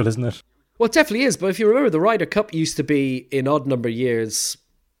unusual, isn't it? Well, it definitely is. But if you remember, the Ryder Cup used to be in odd number years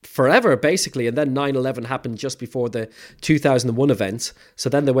forever, basically. And then 9/11 happened just before the 2001 event. So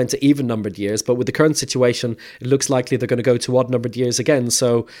then they went to even numbered years. But with the current situation, it looks likely they're going to go to odd numbered years again.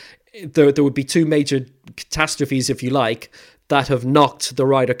 So there would be two major catastrophes, if you like, that have knocked the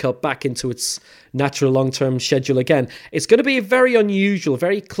Ryder Cup back into its natural long-term schedule again. It's going to be very unusual,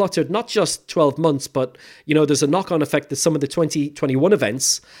 very cluttered, not just 12 months, but, there's a knock-on effect that some of the 2021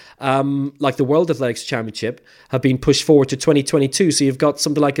 events, like the World Athletics Championship, have been pushed forward to 2022. So you've got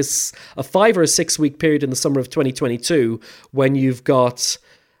something like a 5 or a 6 week period in the summer of 2022 when you've got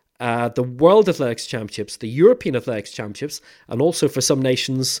the World Athletics Championships, the European Athletics Championships, and also for some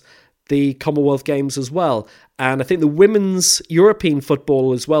nations, the Commonwealth Games as well. And I think the women's European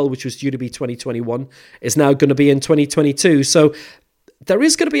football as well, which was due to be 2021, is now going to be in 2022. So there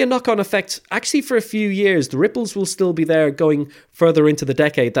is going to be a knock-on effect actually for a few years. The ripples will still be there going further into the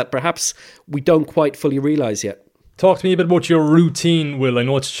decade that perhaps we don't quite fully realise yet. Talk to me a bit about your routine, Will. I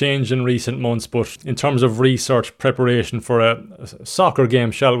know it's changed in recent months, but in terms of research preparation for a soccer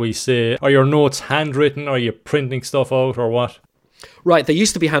game, shall we say, are your notes handwritten? Are you printing stuff out or what? Right, they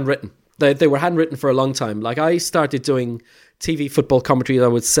used to be handwritten. They were handwritten for a long time. Like, I started doing TV football commentary, I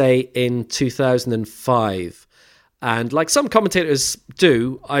would say, in 2005. And like some commentators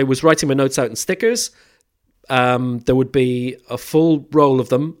do, I was writing my notes out in stickers. There would be a full roll of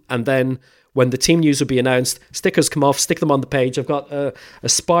them. And then when the team news would be announced, stickers come off, stick them on the page. I've got a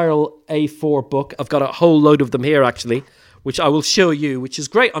spiral A4 book. I've got a whole load of them here, actually, which I will show you, which is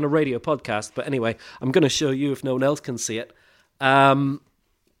great on a radio podcast. But anyway, I'm going to show you if no one else can see it.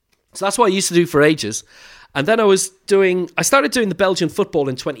 So that's what I used to do for ages. And then I started doing the Belgian football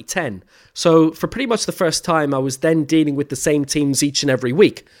in 2010. So for pretty much the first time, I was then dealing with the same teams each and every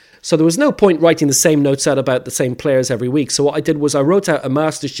week. So there was no point writing the same notes out about the same players every week. So what I did was I wrote out a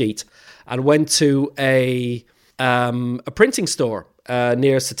master sheet and went to a printing store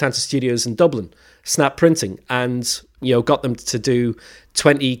near Setanta Studios in Dublin, Snap Printing, and got them to do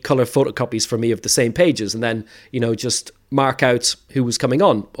 20 colour photocopies for me of the same pages, and then just mark out who was coming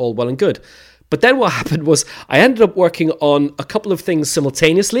on. All well and good. But then what happened was I ended up working on a couple of things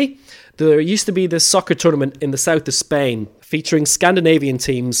simultaneously. There used to be this soccer tournament in the south of Spain featuring Scandinavian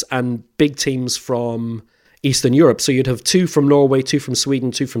teams and big teams from Eastern Europe. So you'd have 2 from Norway, 2 from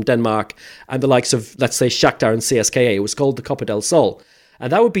Sweden, 2 from Denmark, and the likes of, let's say, Shakhtar and CSKA. It was called the Copa del Sol.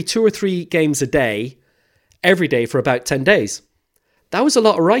 And that would be 2 or 3 games a day, every day for about 10 days. That was a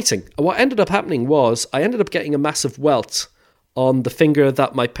lot of writing. And what ended up happening was I ended up getting a massive welt on the finger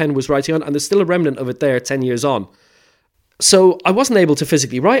that my pen was writing on, and there's still a remnant of it there 10 years on. So I wasn't able to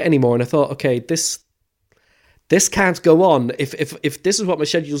physically write anymore, and I thought, okay, this can't go on. If this is what my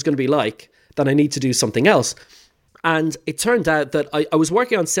schedule is going to be like, then I need to do something else. And it turned out that I was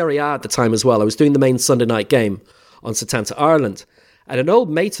working on Serie A at the time as well. I was doing the main Sunday night game on Setanta Ireland. And an old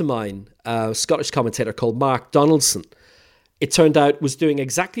mate of mine, a Scottish commentator called Mark Donaldson, it turned out was doing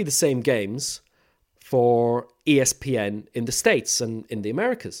exactly the same games for ESPN in the States and in the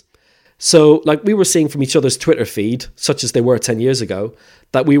Americas. So, like, we were seeing from each other's Twitter feed, such as they were 10 years ago,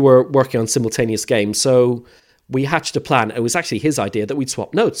 that we were working on simultaneous games. So we hatched a plan. It was actually his idea that we'd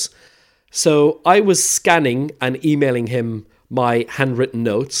swap notes. So I was scanning and emailing him my handwritten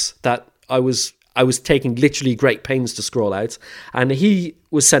notes that I was taking literally great pains to scroll out. And he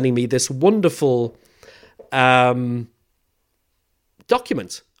was sending me this wonderful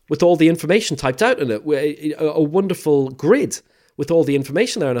document with all the information typed out in it, a wonderful grid with all the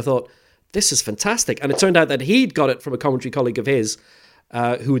information there. And I thought, this is fantastic. And it turned out that he'd got it from a commentary colleague of his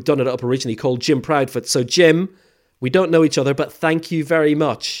who had done it up originally, called Jim Proudfoot. So Jim, we don't know each other, but thank you very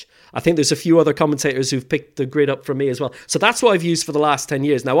much. I think there's a few other commentators who've picked the grid up from me as well. So that's what I've used for the last 10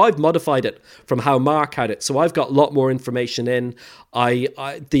 years. Now, I've modified it from how Mark had it. So I've got a lot more information in.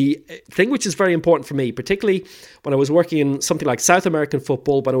 The thing which is very important for me, particularly when I was working in something like South American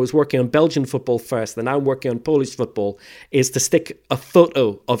football, when I was working on Belgian football first, and now I'm working on Polish football, is to stick a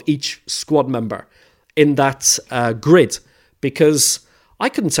photo of each squad member in that grid. Because I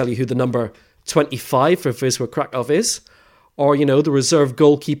couldn't tell you who the number 25 for Wisła Krakow is, or, you know, the reserve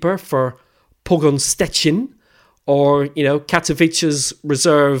goalkeeper for Pogoń Szczecin, or, you know, Katowice's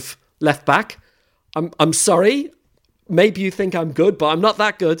reserve left back. I'm sorry. Maybe you think I'm good, but I'm not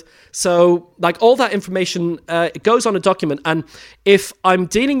that good. So, like, all that information, it goes on a document. And if I'm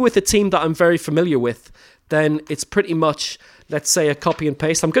dealing with a team that I'm very familiar with, then it's pretty much, let's say, a copy and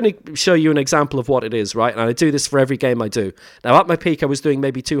paste. I'm going to show you an example of what it is, right? And I do this for every game I do. Now, at my peak, I was doing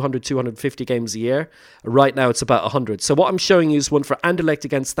maybe 200, 250 games a year. Right now, it's about 100. So what I'm showing you is one for Anderlecht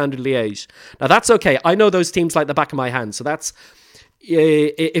against Standard Liège. Now, that's okay. I know those teams like the back of my hand. So that's,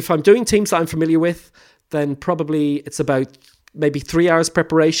 if I'm doing teams that I'm familiar with, then probably it's about maybe 3 hours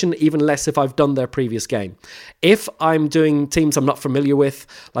preparation, even less if I've done their previous game. If I'm doing teams I'm not familiar with,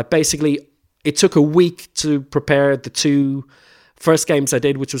 like basically, it took a week to prepare the 2 first games I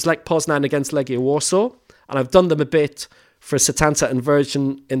did, which was Lech Poznan against Legia Warsaw. And I've done them a bit for Setanta and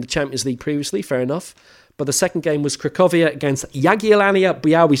Virgin in the Champions League previously, fair enough. But the second game was Cracovia against Jagiellania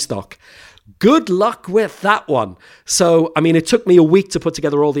Białystok. Good luck with that one. So, I mean, it took me a week to put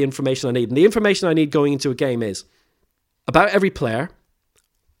together all the information I need. And the information I need going into a game is about every player,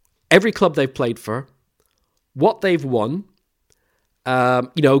 every club they've played for, what they've won,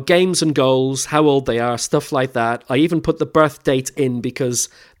 you know, games and goals, how old they are, stuff like that. I even put the birth date in because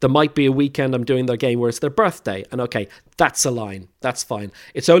there might be a weekend I'm doing their game where it's their birthday. And okay, that's a line. That's fine.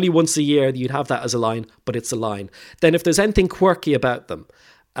 It's only once a year that you'd have that as a line, but it's a line. Then if there's anything quirky about them,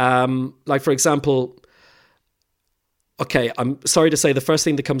 like for example, okay, I'm sorry to say the first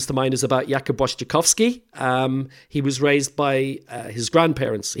thing that comes to mind is about Jakub Błaszczykowski. He was raised by his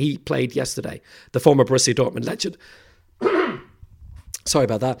grandparents. He played yesterday, the former Borussia Dortmund legend. Sorry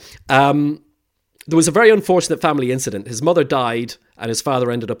about that. There was a very unfortunate family incident. His mother died and his father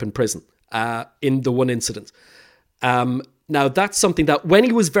ended up in prison in the one incident. Now, that's something that when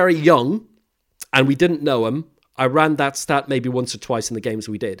he was very young and we didn't know him, I ran that stat maybe once or twice in the games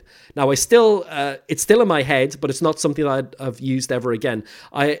we did. Now, it's still in my head, but it's not something that I've used ever again.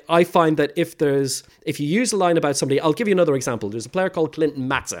 I find that if you use a line about somebody, I'll give you another example. There's a player called Clinton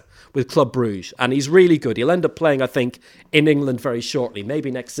Mata with Club Brugge, and he's really good. He'll end up playing, I think, in England very shortly,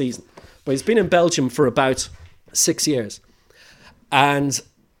 maybe next season. But he's been in Belgium for about 6 years. And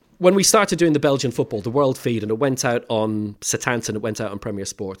when we started doing the Belgian football, the World Feed, and it went out on Setanta and it went out on Premier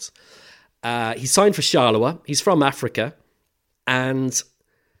Sports, he signed for Charleroi. He's from Africa. And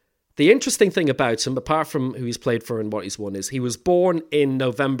the interesting thing about him, apart from who he's played for and what he's won, is he was born in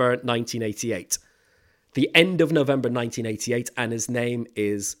November 1988. The end of November 1988. And his name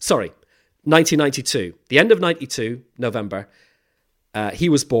is... 1992. The end of 92, November. He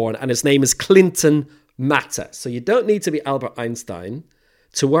was born and his name is Clinton Mata. So you don't need to be Albert Einstein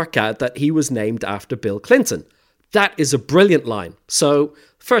to work out that he was named after Bill Clinton. That is a brilliant line. So,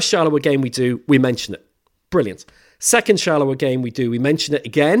 first Charleroi game we do, we mention it. Brilliant. Second Charleroi game we do, we mention it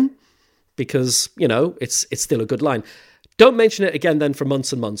again. because, it's still a good line. Don't mention it again then for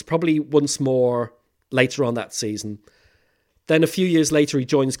months and months, probably once more later on that season. Then a few years later, he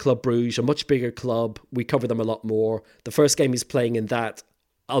joins Club Brugge, a much bigger club. We cover them a lot more. The first game he's playing in that,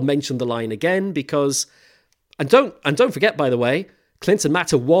 I'll mention the line again because, and don't forget, by the way, Clinton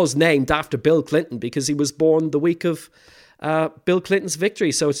Mata was named after Bill Clinton because he was born the week of Bill Clinton's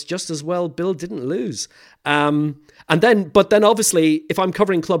victory. So it's just as well Bill didn't lose. But then obviously, if I'm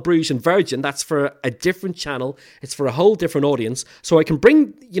covering Club Brugge and Virgin, that's for a different channel. It's for a whole different audience. So I can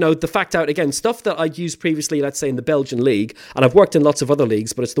bring, the fact out again, stuff that I'd used previously, let's say in the Belgian league, and I've worked in lots of other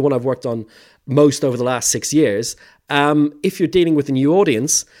leagues, but it's the one I've worked on most over the last 6 years. If you're dealing with a new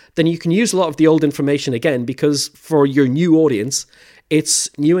audience, then you can use a lot of the old information again, because for your new audience,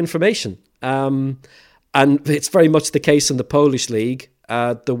 it's new information. And it's very much the case in the Polish league.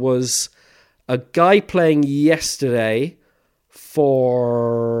 There was a guy playing yesterday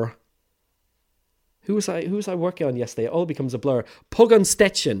for... Who was I working on yesterday? It all becomes a blur. Pogoń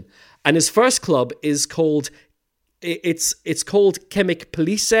Szczecin. And his first club is called... It's called Chemic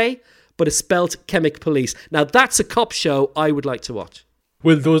Police, but it's spelled Chemic Police. Now, that's a cop show I would like to watch.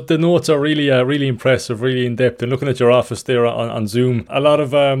 Well, the notes are really impressive, really in-depth. And looking at your office there on Zoom, a lot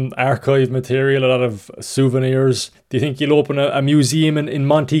of archive material, a lot of souvenirs. Do you think you'll open a museum in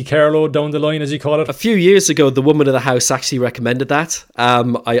Monte Carlo down the line, as you call it? A few years ago, the woman of the house actually recommended that.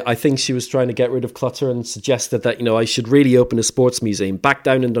 I think she was trying to get rid of clutter and suggested that, I should really open a sports museum back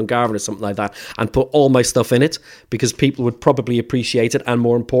down in Dungarvan or something like that and put all my stuff in it, because people would probably appreciate it. And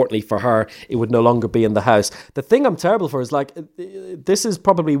more importantly for her, it would no longer be in the house. The thing I'm terrible for is, like, this is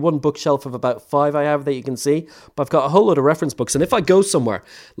probably one bookshelf of about 5 I have that you can see, but I've got a whole lot of reference books. And if I go somewhere,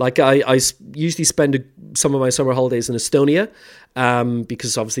 like I usually spend some of my summer holidays in Estonia,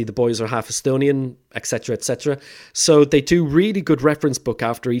 because obviously the boys are half Estonian, etc., etc. So they do really good reference book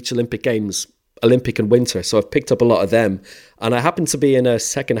after each Olympic Games, Olympic and winter. So I've picked up a lot of them. And I happened to be in a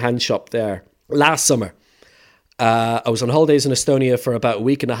second-hand shop there last summer. I was on holidays in Estonia for about a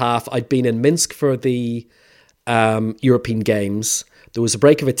week and a half. I'd been in Minsk for the European Games. There was a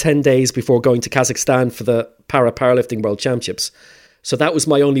break of 10 days before going to Kazakhstan for the Powerlifting World Championships. So that was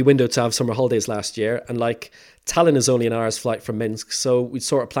my only window to have summer holidays last year. And like, Tallinn is only an hour's flight from Minsk. So we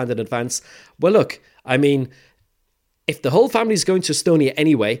sort of planned in advance. Well, look, I mean, if the whole family is going to Estonia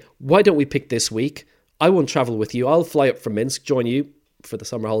anyway, why don't we pick this week? I won't travel with you. I'll fly up from Minsk, join you for the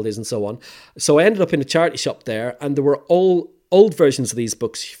summer holidays and so on. So I ended up in a charity shop there, and there were all old versions of these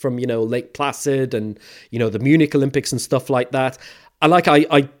books from, Lake Placid and, the Munich Olympics and stuff like that. And like,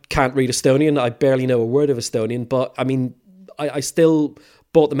 I can't read Estonian. I barely know a word of Estonian, but I mean, I still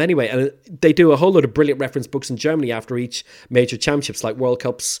bought them anyway. And they do a whole lot of brilliant reference books in Germany after each major championships, like World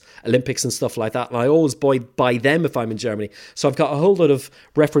Cups, Olympics and stuff like that. And I always buy them if I'm in Germany. So I've got a whole lot of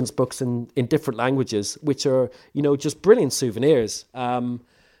reference books in different languages, which are, just brilliant souvenirs.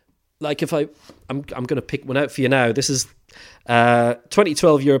 Like if I'm going to pick one out for you now. This is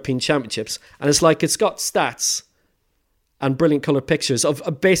 2012 European Championships. And it's got stats and brilliant colour pictures of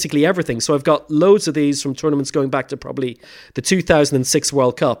basically everything. So I've got loads of these from tournaments going back to probably the 2006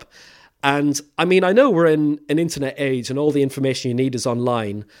 World Cup. And I mean, I know we're in an internet age and all the information you need is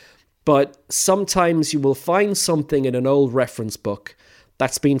online, but sometimes you will find something in an old reference book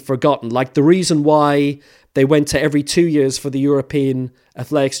that's been forgotten. Like the reason why they went to every 2 years for the European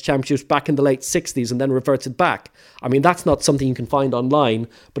Athletics Championships back in the late 60s and then reverted back. I mean, that's not something you can find online,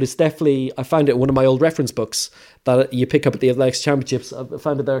 but it's definitely, I found it in one of my old reference books that you pick up at the Athletics Championships. I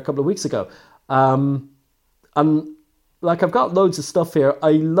found it there a couple of weeks ago. And like, I've got loads of stuff here.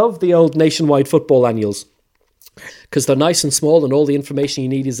 I love the old Nationwide football annuals because they're nice and small and all the information you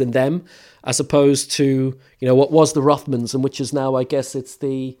need is in them, as opposed to, what was the Rothmans, and which is now, I guess it's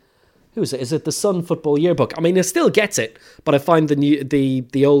the... Who is it? Is it the Sun Football Yearbook? I mean, it still gets it, but I find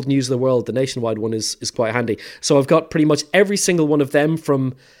the old News of the World, the Nationwide one, is quite handy. So I've got pretty much every single one of them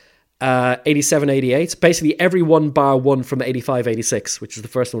from 87, 88. Basically, every one bar one from 85, 86, which is the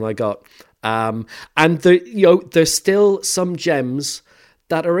first one I got. And there's still some gems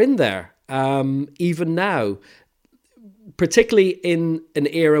that are in there, even now, particularly in an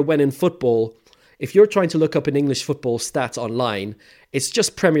era when in football, if you're trying to look up an English football stats online, it's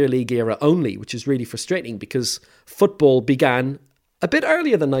just Premier League era only, which is really frustrating because football began a bit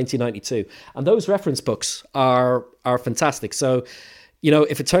earlier than 1992. And those reference books are fantastic. So,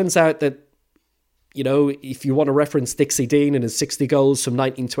 if it turns out that, if you want to reference Dixie Dean and his 60 goals from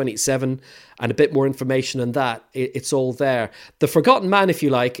 1927 and a bit more information on that, it's all there. The forgotten man, if you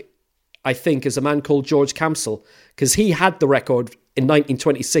like, I think, is a man called George Campsell, because he had the record in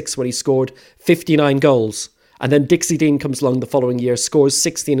 1926 when he scored 59 goals. And then Dixie Dean comes along the following year, scores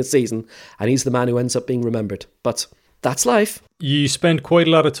 60 in a season, and he's the man who ends up being remembered. But that's life. You spend quite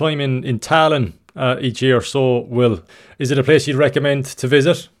a lot of time in Tallinn each year, so Will, is it a place you'd recommend to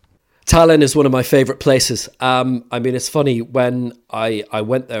visit? Tallinn is one of my favourite places. I mean, it's funny, when I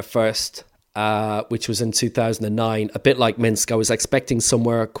went there first, which was in 2009, a bit like Minsk, I was expecting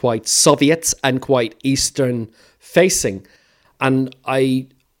somewhere quite Soviet and quite Eastern facing. And I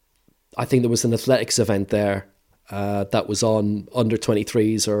think there was an athletics event there that was on under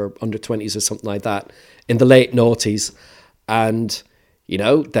 23s or under 20s or something like that in the late noughties. And, you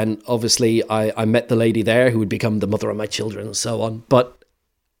know, then obviously I met the lady there who would become the mother of my children and so on. But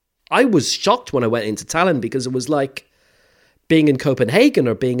I was shocked when I went into Tallinn, because it was like being in Copenhagen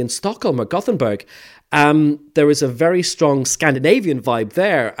or being in Stockholm or Gothenburg. There is a very strong Scandinavian vibe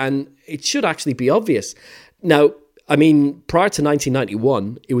there, and it should actually be obvious. Now, I mean, prior to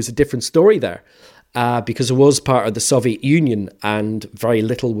 1991, it was a different story there, because it was part of the Soviet Union and very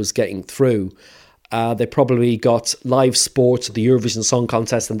little was getting through. They probably got live sports, the Eurovision Song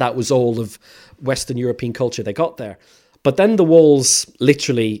Contest, and that was all of Western European culture they got there. But then the walls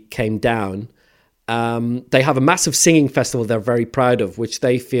literally came down. They have a massive singing festival they're very proud of, which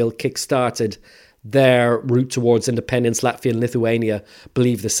they feel kick-started their route towards independence. Latvia and Lithuania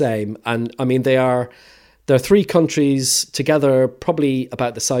believe the same. And I mean, they're three countries together, probably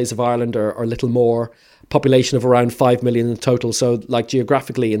about the size of Ireland or a little more, population of around 5 million in total. So like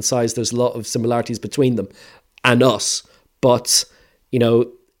geographically in size, there's a lot of similarities between them and us. But, you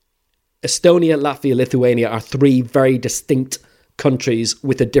know, Estonia, Latvia, Lithuania are three very distinct countries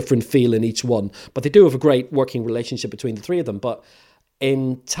with a different feel in each one. But they do have a great working relationship between the three of them. But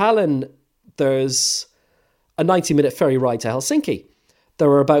in Tallinn, there's a 90-minute ferry ride to Helsinki. There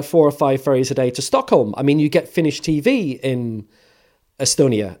are about 4 or 5 ferries a day to Stockholm. I mean, you get Finnish TV in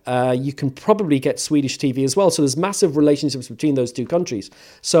Estonia. You can probably get Swedish TV as well. So there's massive relationships between those two countries.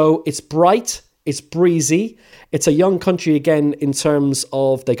 So it's bright. It's breezy. It's a young country again in terms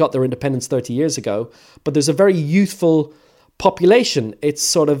of they got their independence 30 years ago, but there's a very youthful population. It's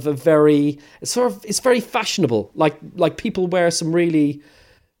sort of it's very fashionable. Like people wear some really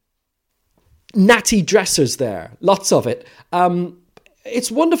natty dressers there, lots of it. It's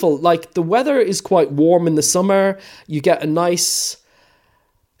wonderful. Like the weather is quite warm in the summer. You get a nice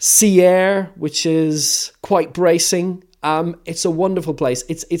sea air, which is quite bracing. It's a wonderful place.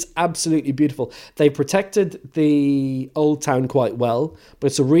 It's absolutely beautiful. They protected the old town quite well, but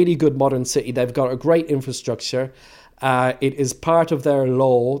it's a really good modern city. They've got a great infrastructure. It is part of their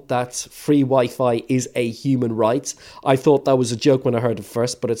law that free Wi-Fi is a human right. I thought that was a joke when I heard it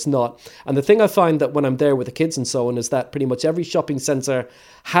first, but it's not. And the thing I find that when I'm there with the kids and so on is that pretty much every shopping centre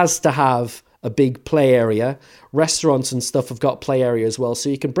has to have a big play area. Restaurants and stuff have got play area as well. So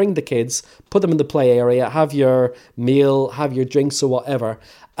you can bring the kids, put them in the play area, have your meal, have your drinks or whatever.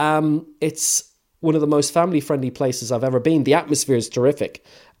 It's one of the most family-friendly places I've ever been. The atmosphere is terrific.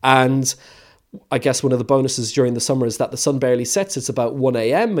 And I guess one of the bonuses during the summer is that the sun barely sets. It's about 1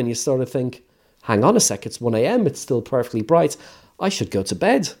 a.m. and you sort of think, hang on a sec, it's 1 a.m. It's still perfectly bright. I should go to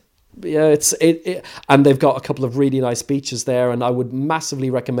bed. Yeah, and they've got a couple of really nice beaches there, and I would massively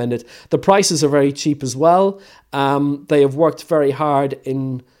recommend it. The prices are very cheap as well. They have worked very hard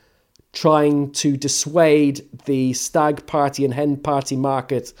in trying to dissuade the stag party and hen party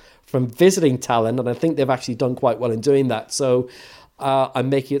market from visiting Tallinn, and I think they've actually done quite well in doing that. So I'm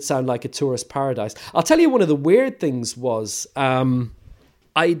making it sound like a tourist paradise. I'll tell you one of the weird things was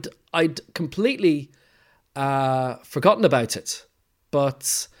I'd completely forgotten about it,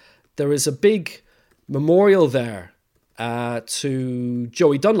 but there is a big memorial there to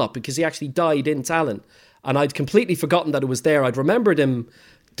Joey Dunlop because he actually died in Tallinn. And I'd completely forgotten that it was there. I'd remembered him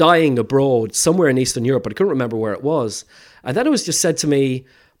dying abroad somewhere in Eastern Europe, but I couldn't remember where it was. And then it was just said to me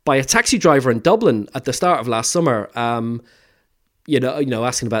by a taxi driver in Dublin at the start of last summer, you know,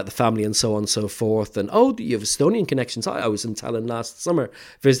 asking about the family and so on and so forth. And, oh, you have Estonian connections. I was in Tallinn last summer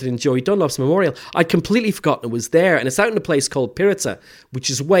visiting Joey Dunlop's memorial. I'd completely forgotten it was there. And it's out in a place called Pirita,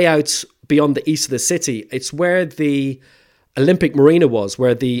 which is way out beyond the east of the city. It's where the Olympic Marina was,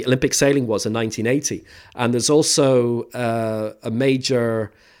 where the Olympic sailing was in 1980. And there's also a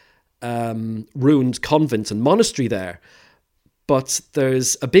major ruined convent and monastery there. But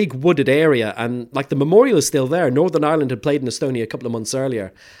there's a big wooded area, and like the memorial is still there. Northern Ireland had played in Estonia a couple of months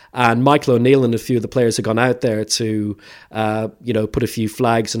earlier, and Michael O'Neill and a few of the players had gone out there to, put a few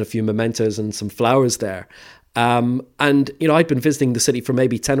flags and a few mementos and some flowers there. And, I'd been visiting the city for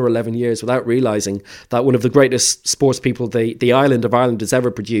maybe 10 or 11 years without realising that one of the greatest sports people the island of Ireland has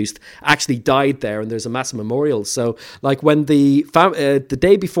ever produced actually died there, and there's a massive memorial. So, like when the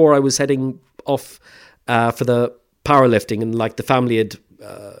day before I was heading off for the powerlifting, and like the family had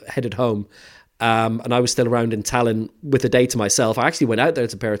headed home. And I was still around in Tallinn with a day to myself. I actually went out there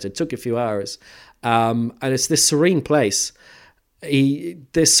to Perth. It took a few hours. And it's this serene place.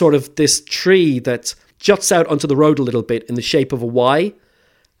 This tree that juts out onto the road a little bit in the shape of a Y.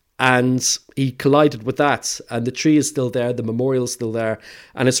 And he collided with that. And the tree is still there. The memorial is still there.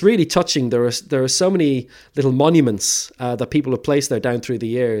 And it's really touching. There are so many little monuments that people have placed there down through the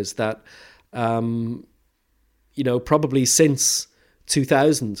years that, probably since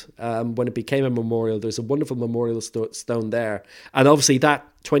 2000, when it became a memorial, there's a wonderful memorial stone there. And obviously that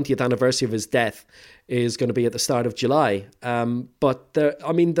 20th anniversary of his death is going to be at the start of July. But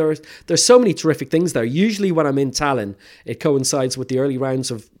there's so many terrific things there. Usually when I'm in Tallinn, it coincides with the early rounds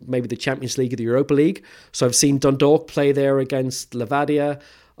of maybe the Champions League or the Europa League. So I've seen Dundalk play there against Levadia.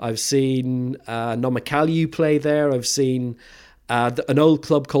 I've seen Nomakaliu play there. I've seen an old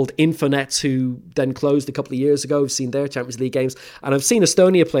club called Infonet, who then closed a couple of years ago. I've seen their Champions League games. And I've seen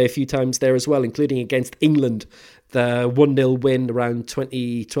Estonia play a few times there as well, including against England, the 1-0 win around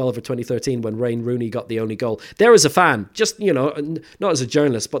 2012 or 2013 when Wayne Rooney got the only goal. There as a fan, just, not as a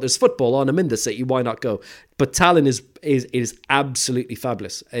journalist, but there's football on. I'm in the city, why not go? But Tallinn is absolutely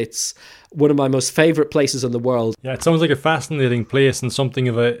fabulous. It's one of my most favourite places in the world. Yeah, it sounds like a fascinating place and something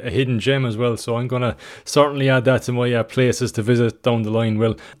of a hidden gem as well. So I'm going to certainly add that to my places to visit down the line.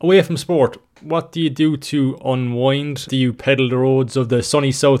 Well, away from sport, what do you do to unwind? Do you pedal the roads of the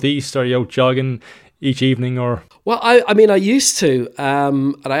sunny southeast? Are you out jogging each evening or? Well, I used to,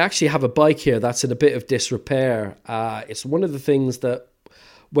 and I actually have a bike here that's in a bit of disrepair. It's one of the things that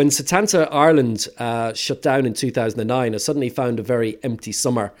when Setanta Ireland shut down in 2009, I suddenly found a very empty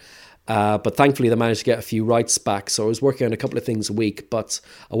summer. But thankfully they managed to get a few rights back. So I was working on a couple of things a week, but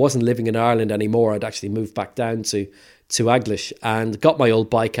I wasn't living in Ireland anymore. I'd actually moved back down to Aglish and got my old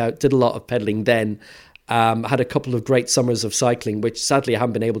bike out, did a lot of pedaling then. Had a couple of great summers of cycling, which sadly I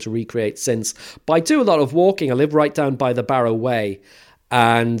haven't been able to recreate since. But I do a lot of walking. I live right down by the Barrow Way,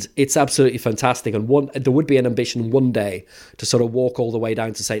 and it's absolutely fantastic. And there would be an ambition one day to sort of walk all the way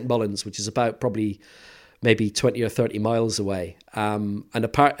down to St. Mullins, which is about probably maybe 20 or 30 miles away. And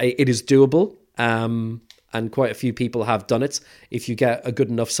it is doable, and quite a few people have done it. If you get a good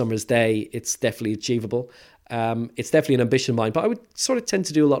enough summer's day, it's definitely achievable. It's definitely an ambition of mine, but I would sort of tend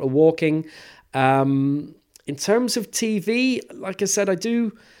to do a lot of walking. In terms of TV, like I said,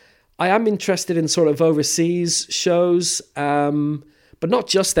 I am interested in sort of overseas shows, but not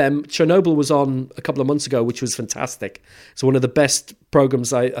just them. Chernobyl was on a couple of months ago, which was fantastic. It's one of the best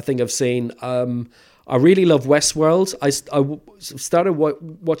programs I think I've seen. I really love Westworld. I started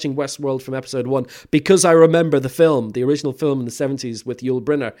watching Westworld from episode 1 because I remember the original film in the 70s with Yul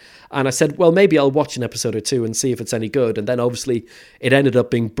Brynner. And I said, well, maybe I'll watch an episode or two and see if it's any good. And then obviously it ended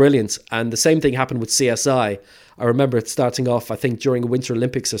up being brilliant. And the same thing happened with CSI. I remember it starting off, I think, during Winter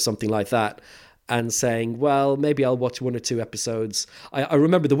Olympics or something like that, and saying, well, maybe I'll watch 1 or 2 episodes. I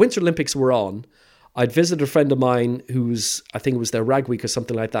remember the Winter Olympics were on. I'd visited a friend of mine I think it was their rag week or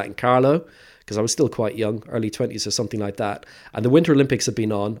something like that in Carlow, because I was still quite young, early 20s or something like that. And the Winter Olympics had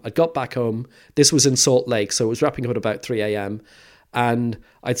been on. I got back home. This was in Salt Lake, so it was wrapping up at about 3 a.m. And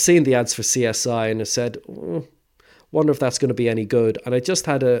I'd seen the ads for CSI, and I said, wonder if that's going to be any good. And I just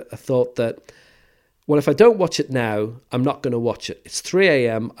had a thought that, well, if I don't watch it now, I'm not going to watch it. It's 3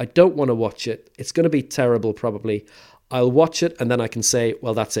 a.m. I don't want to watch it. It's going to be terrible, probably. I'll watch it, and then I can say,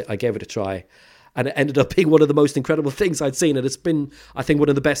 well, that's it. I gave it a try. And it ended up being one of the most incredible things I'd seen. And it's been, I think, one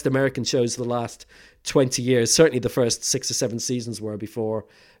of the best American shows of the last 20 years. Certainly the first 6 or 7 seasons were before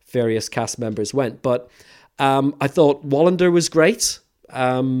various cast members went. But I thought Wallander was great.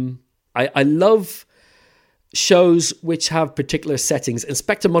 I love shows which have particular settings.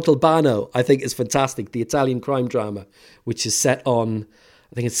 Inspector Montalbano, I think, is fantastic. The Italian crime drama, which is set on,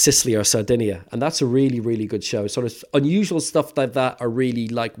 I think it's Sicily or Sardinia. And that's a really, really good show. Sort of unusual stuff like that I really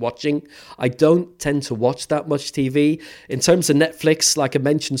like watching. I don't tend to watch that much TV. In terms of Netflix, like I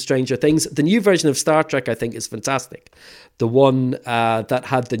mentioned, Stranger Things, the new version of Star Trek, I think, is fantastic. The one that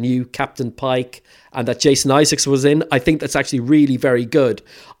had the new Captain Pike and that Jason Isaacs was in, I think that's actually really very good.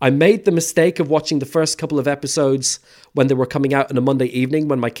 I made the mistake of watching the first couple of episodes when they were coming out on a Monday evening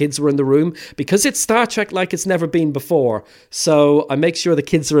when my kids were in the room, because it's Star Trek like it's never been before. So I make sure the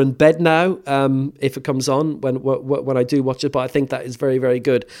kids are in bed now if it comes on when I do watch it. But I think that is very, very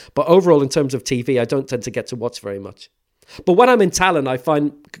good. But overall, in terms of TV, I don't tend to get to watch very much. But when I'm in Tallinn, I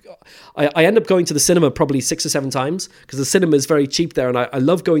find I end up going to the cinema probably 6 or 7 times because the cinema is very cheap there, and I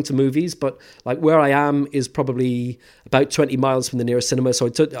love going to movies. But like where I am is probably about 20 miles from the nearest cinema, so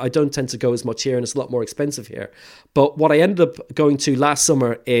I don't tend to go as much here, and it's a lot more expensive here. But what I ended up going to last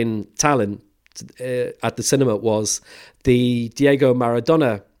summer in Tallinn, at the cinema was the Diego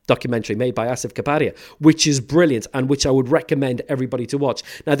Maradona documentary made by Asif Kapadia, which is brilliant and which I would recommend everybody to watch.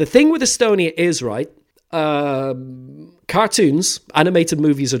 Now, the thing with Estonia is, right, cartoons, animated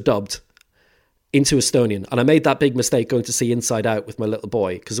movies are dubbed into Estonian. And I made that big mistake going to see Inside Out with my little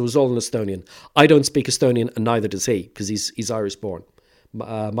boy because it was all in Estonian. I don't speak Estonian and neither does he because he's Irish born.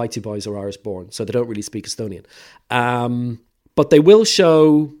 My two boys are Irish born, so they don't really speak Estonian. But they will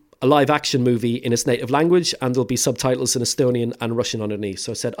show a live action movie in its native language and there'll be subtitles in Estonian and Russian underneath.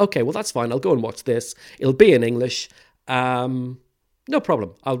 So I said, okay, well, that's fine. I'll go and watch this. It'll be in English. No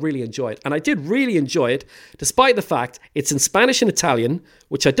problem. I'll really enjoy it. And I did really enjoy it, despite the fact it's in Spanish and Italian,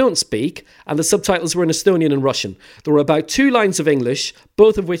 which I don't speak, and the subtitles were in Estonian and Russian. There were about 2 lines of English,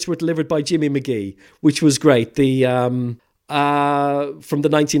 both of which were delivered by Jimmy McGee, which was great, from the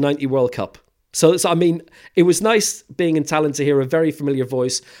 1990 World Cup. So, I mean, it was nice being in Tallinn to hear a very familiar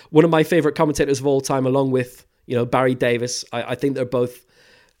voice. One of my favourite commentators of all time, along with, Barry Davis. I think they're both,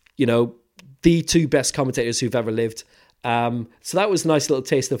 the 2 best commentators who've ever lived. So that was a nice little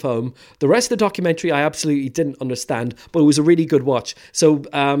taste of home. The rest of the documentary I absolutely didn't understand, but it was a really good watch. So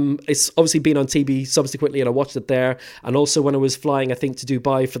it's obviously been on TV subsequently and I watched it there. And also when I was flying, I think, to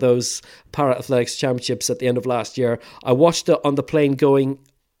Dubai for those Para Athletics Championships at the end of last year, I watched it on the plane going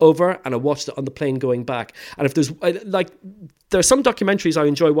over and I watched it on the plane going back. And if there's there are some documentaries I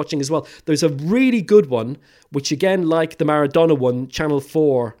enjoy watching as well. There's a really good one, which again, like the Maradona one, Channel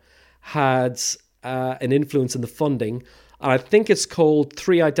 4 had an influence in the funding, and I think it's called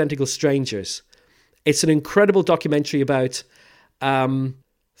 3 Identical Strangers. It's an incredible documentary about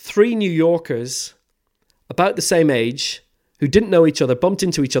 3 New Yorkers about the same age who didn't know each other, bumped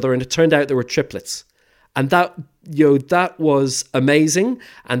into each other, and it turned out they were triplets. And that was amazing.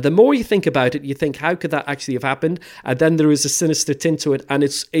 And the more you think about it, you think, how could that actually have happened? And then there is a sinister tint to it. And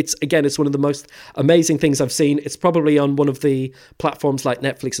it's one of the most amazing things I've seen. It's probably on one of the platforms like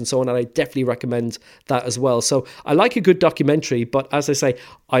Netflix and so on. And I definitely recommend that as well. So I like a good documentary. But as I say,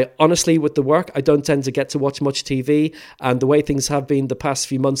 I honestly, with the work, I don't tend to get to watch much TV. And the way things have been the past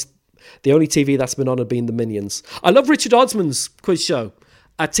few months, the only TV that's been on have been The Minions. I love Richard Osman's quiz show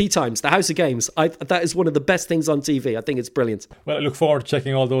at Tea Times, the House of Games. That is one of the best things on TV. I think it's brilliant. Well, I look forward to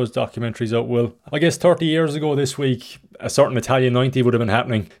checking all those documentaries out, Will. I guess 30 years ago this week, a certain Italian 90 would have been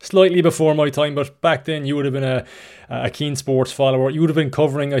happening. Slightly before my time, but back then you would have been a keen sports follower. You would have been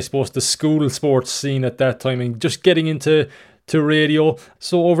covering, I suppose, the school sports scene at that time and just getting into radio.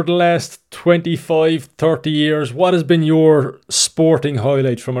 So over the last 25, 30 years, what has been your sporting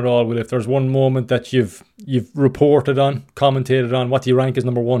highlight from it all? Well, if there's one moment that you've reported on, commentated on, what do you rank as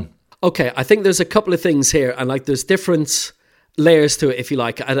number 1? Okay, I think there's a couple of things here, and there's different layers to it, if you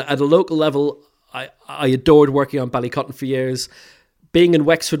like. At a local level, I adored working on Ballycotton for years. Being in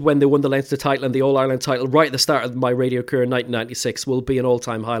Wexford when they won the Leinster title and the All-Ireland title right at the start of my radio career in 1996 will be an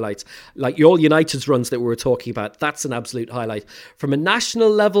all-time highlight. Like your United's runs that we were talking about, that's an absolute highlight. From a national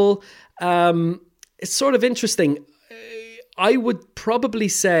level, it's sort of interesting. I would probably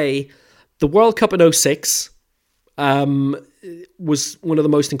say the World Cup in 06 was one of the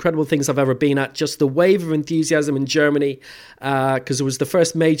most incredible things I've ever been at. Just the wave of enthusiasm in Germany, because it was the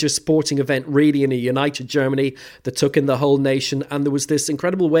first major sporting event really in a united Germany that took in the whole nation. And there was this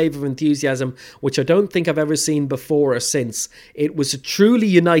incredible wave of enthusiasm, which I don't think I've ever seen before or since. It was a truly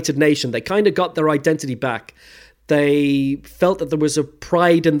united nation. They kind of got their identity back. They felt that there was a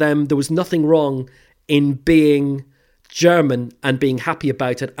pride in them. There was nothing wrong in being German and being happy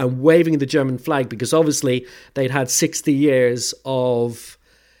about it and waving the German flag, because obviously they'd had 60 years of,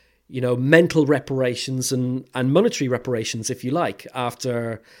 mental reparations and monetary reparations, if you like,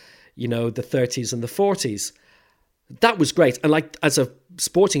 after, the 30s and the 40s. That was great. And as a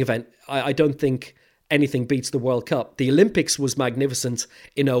sporting event, I don't think anything beats the World Cup. The Olympics was magnificent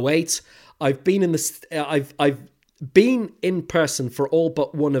in 08. I've been in person for all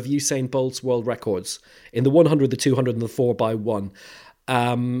but one of Usain Bolt's world records in the 100, the 200 and the 4x1.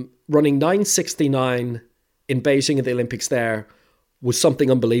 Running 9:69 in Beijing at the Olympics there was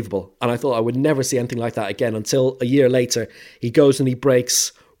something unbelievable. And I thought I would never see anything like that again until a year later, he goes and he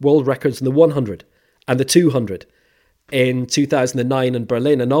breaks world records in the 100 and the 200 in 2009 in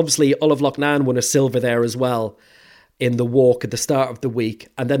Berlin. And obviously Olav Lochnan won a silver there as well in the walk at the start of the week.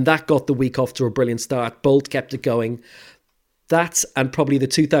 And then that got the week off to a brilliant start. Bolt kept it going. That and probably the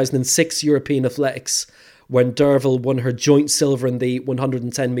 2006 European Athletics when Derval won her joint silver in the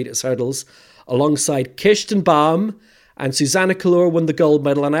 110 metres hurdles alongside Kirsten Baum, and Susanna Kalur won the gold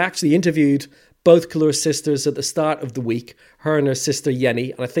medal. And I actually interviewed both Kahlur sisters at the start of the week, her and her sister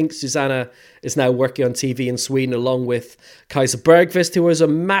Jenny. And I think Susanna is now working on TV in Sweden along with Kaiser Bergqvist, who was a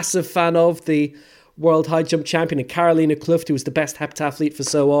massive fan of the world high jump champion, and Carolina Klüft, who was the best heptathlete for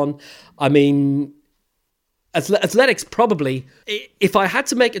so on. I mean, athletics probably, if I had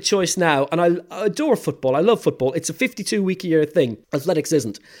to make a choice now, and I adore football, I love football, it's a 52-week-a-year thing. Athletics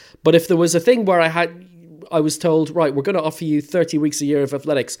isn't. But if there was a thing where I was told, right, we're going to offer you 30 weeks a year of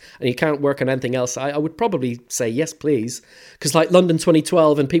athletics and you can't work on anything else, I would probably say yes, please. Because like London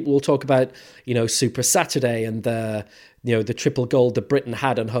 2012, and people will talk about, Super Saturday and the triple gold that Britain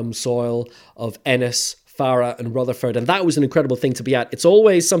had on home soil of Ennis, Farah and Rutherford. And that was an incredible thing to be at. It's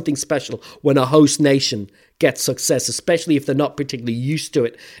always something special when a host nation gets success, especially if they're not particularly used to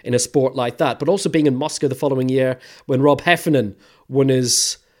it in a sport like that. But also being in Moscow the following year when Rob Heffernan won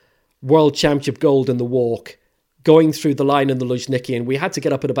his World Championship gold in the walk, going through the line in the Luzhniki, and we had to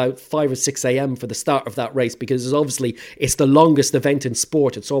get up at about 5 or 6 a.m. for the start of that race because it's the longest event in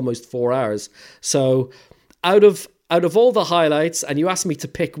sport. It's almost 4 hours. So out of all the highlights, and you asked me to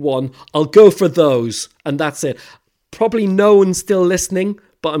pick one, I'll go for those, and that's it. Probably no one's still listening,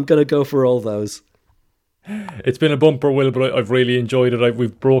 but I'm going to go for all those. It's been a bumper, Will, but I've really enjoyed it.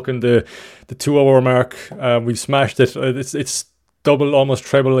 We've broken the 2 hour mark. We've smashed it. It's double, almost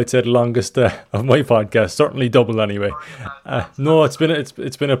treble, I'd say, the longest of my podcast. Certainly double anyway. No, it's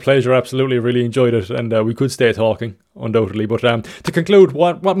been a pleasure. Absolutely, really enjoyed it, and we could stay talking undoubtedly. But to conclude,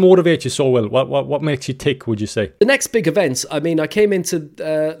 what motivates you so well? What makes you tick? Would you say the next big events? I mean, I came into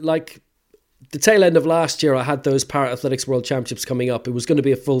the tail end of last year. I had those Para Athletics World Championships coming up. It was going to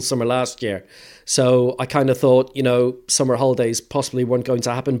be a full summer last year. So I kind of thought, summer holidays possibly weren't going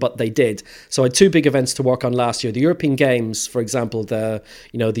to happen, but they did. So I had 2 big events to work on last year. The European Games, for example, the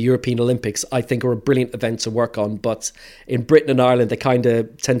European Olympics, I think are a brilliant event to work on. But in Britain and Ireland, they kind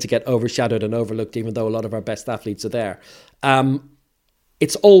of tend to get overshadowed and overlooked, even though a lot of our best athletes are there.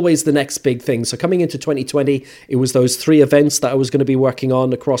 It's always the next big thing. So coming into 2020, it was those 3 events that I was going to be working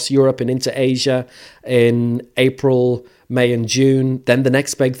on across Europe and into Asia in April, May and June. Then the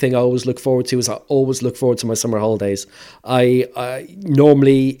next big thing I always look forward to is I always look forward to my summer holidays. I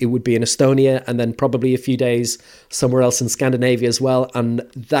normally it would be in Estonia and then probably a few days somewhere else in Scandinavia as well. And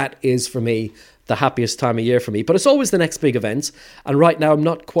that is for me the happiest time of year for me. But it's always the next big event. And right now, I'm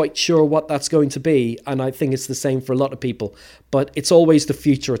not quite sure what that's going to be. And I think it's the same for a lot of people. But it's always the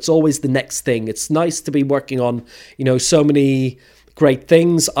future. It's always the next thing. It's nice to be working on, so many great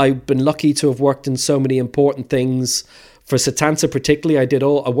things. I've been lucky to have worked in so many important things. For Setanta particularly,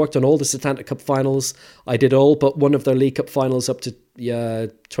 I worked on all the Setanta Cup finals. I did all but one of their League Cup finals up to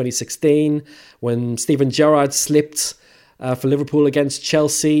 2016 when Steven Gerrard slipped for Liverpool against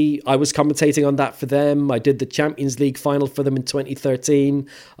Chelsea. I was commentating on that for them. I did the Champions League final for them in 2013.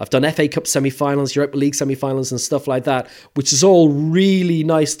 I've done FA Cup semi-finals, Europa League semi-finals and stuff like that, which is all really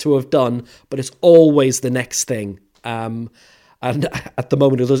nice to have done, but it's always the next thing. And at the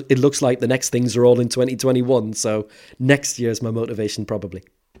moment, it looks like the next things are all in 2021. So next year's my motivation, probably.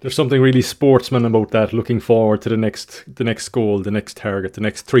 There's something really sportsman about that, looking forward to the next goal, the next target, the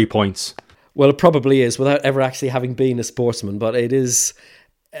next 3 points. Well, it probably is, without ever actually having been a sportsman, but it is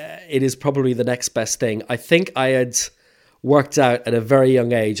probably the next best thing. I think I had worked out at a very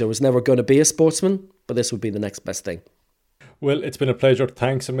young age I was never going to be a sportsman, but this would be the next best thing. Well, it's been a pleasure.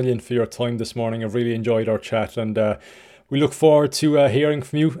 Thanks a million for your time this morning. I've really enjoyed our chat, and we look forward to hearing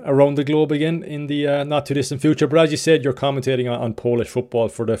from you around the globe again in the not too distant future. But as you said, you're commentating on Polish football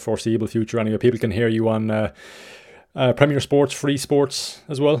for the foreseeable future anyway. People can hear you on Premier Sports, Free Sports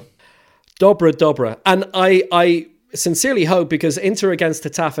as well. Dobra. And I sincerely hope, because Inter against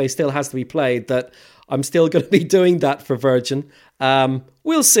Getafe still has to be played, that I'm still going to be doing that for Virgin.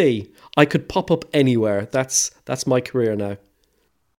 We'll see. I could pop up anywhere. That's my career now.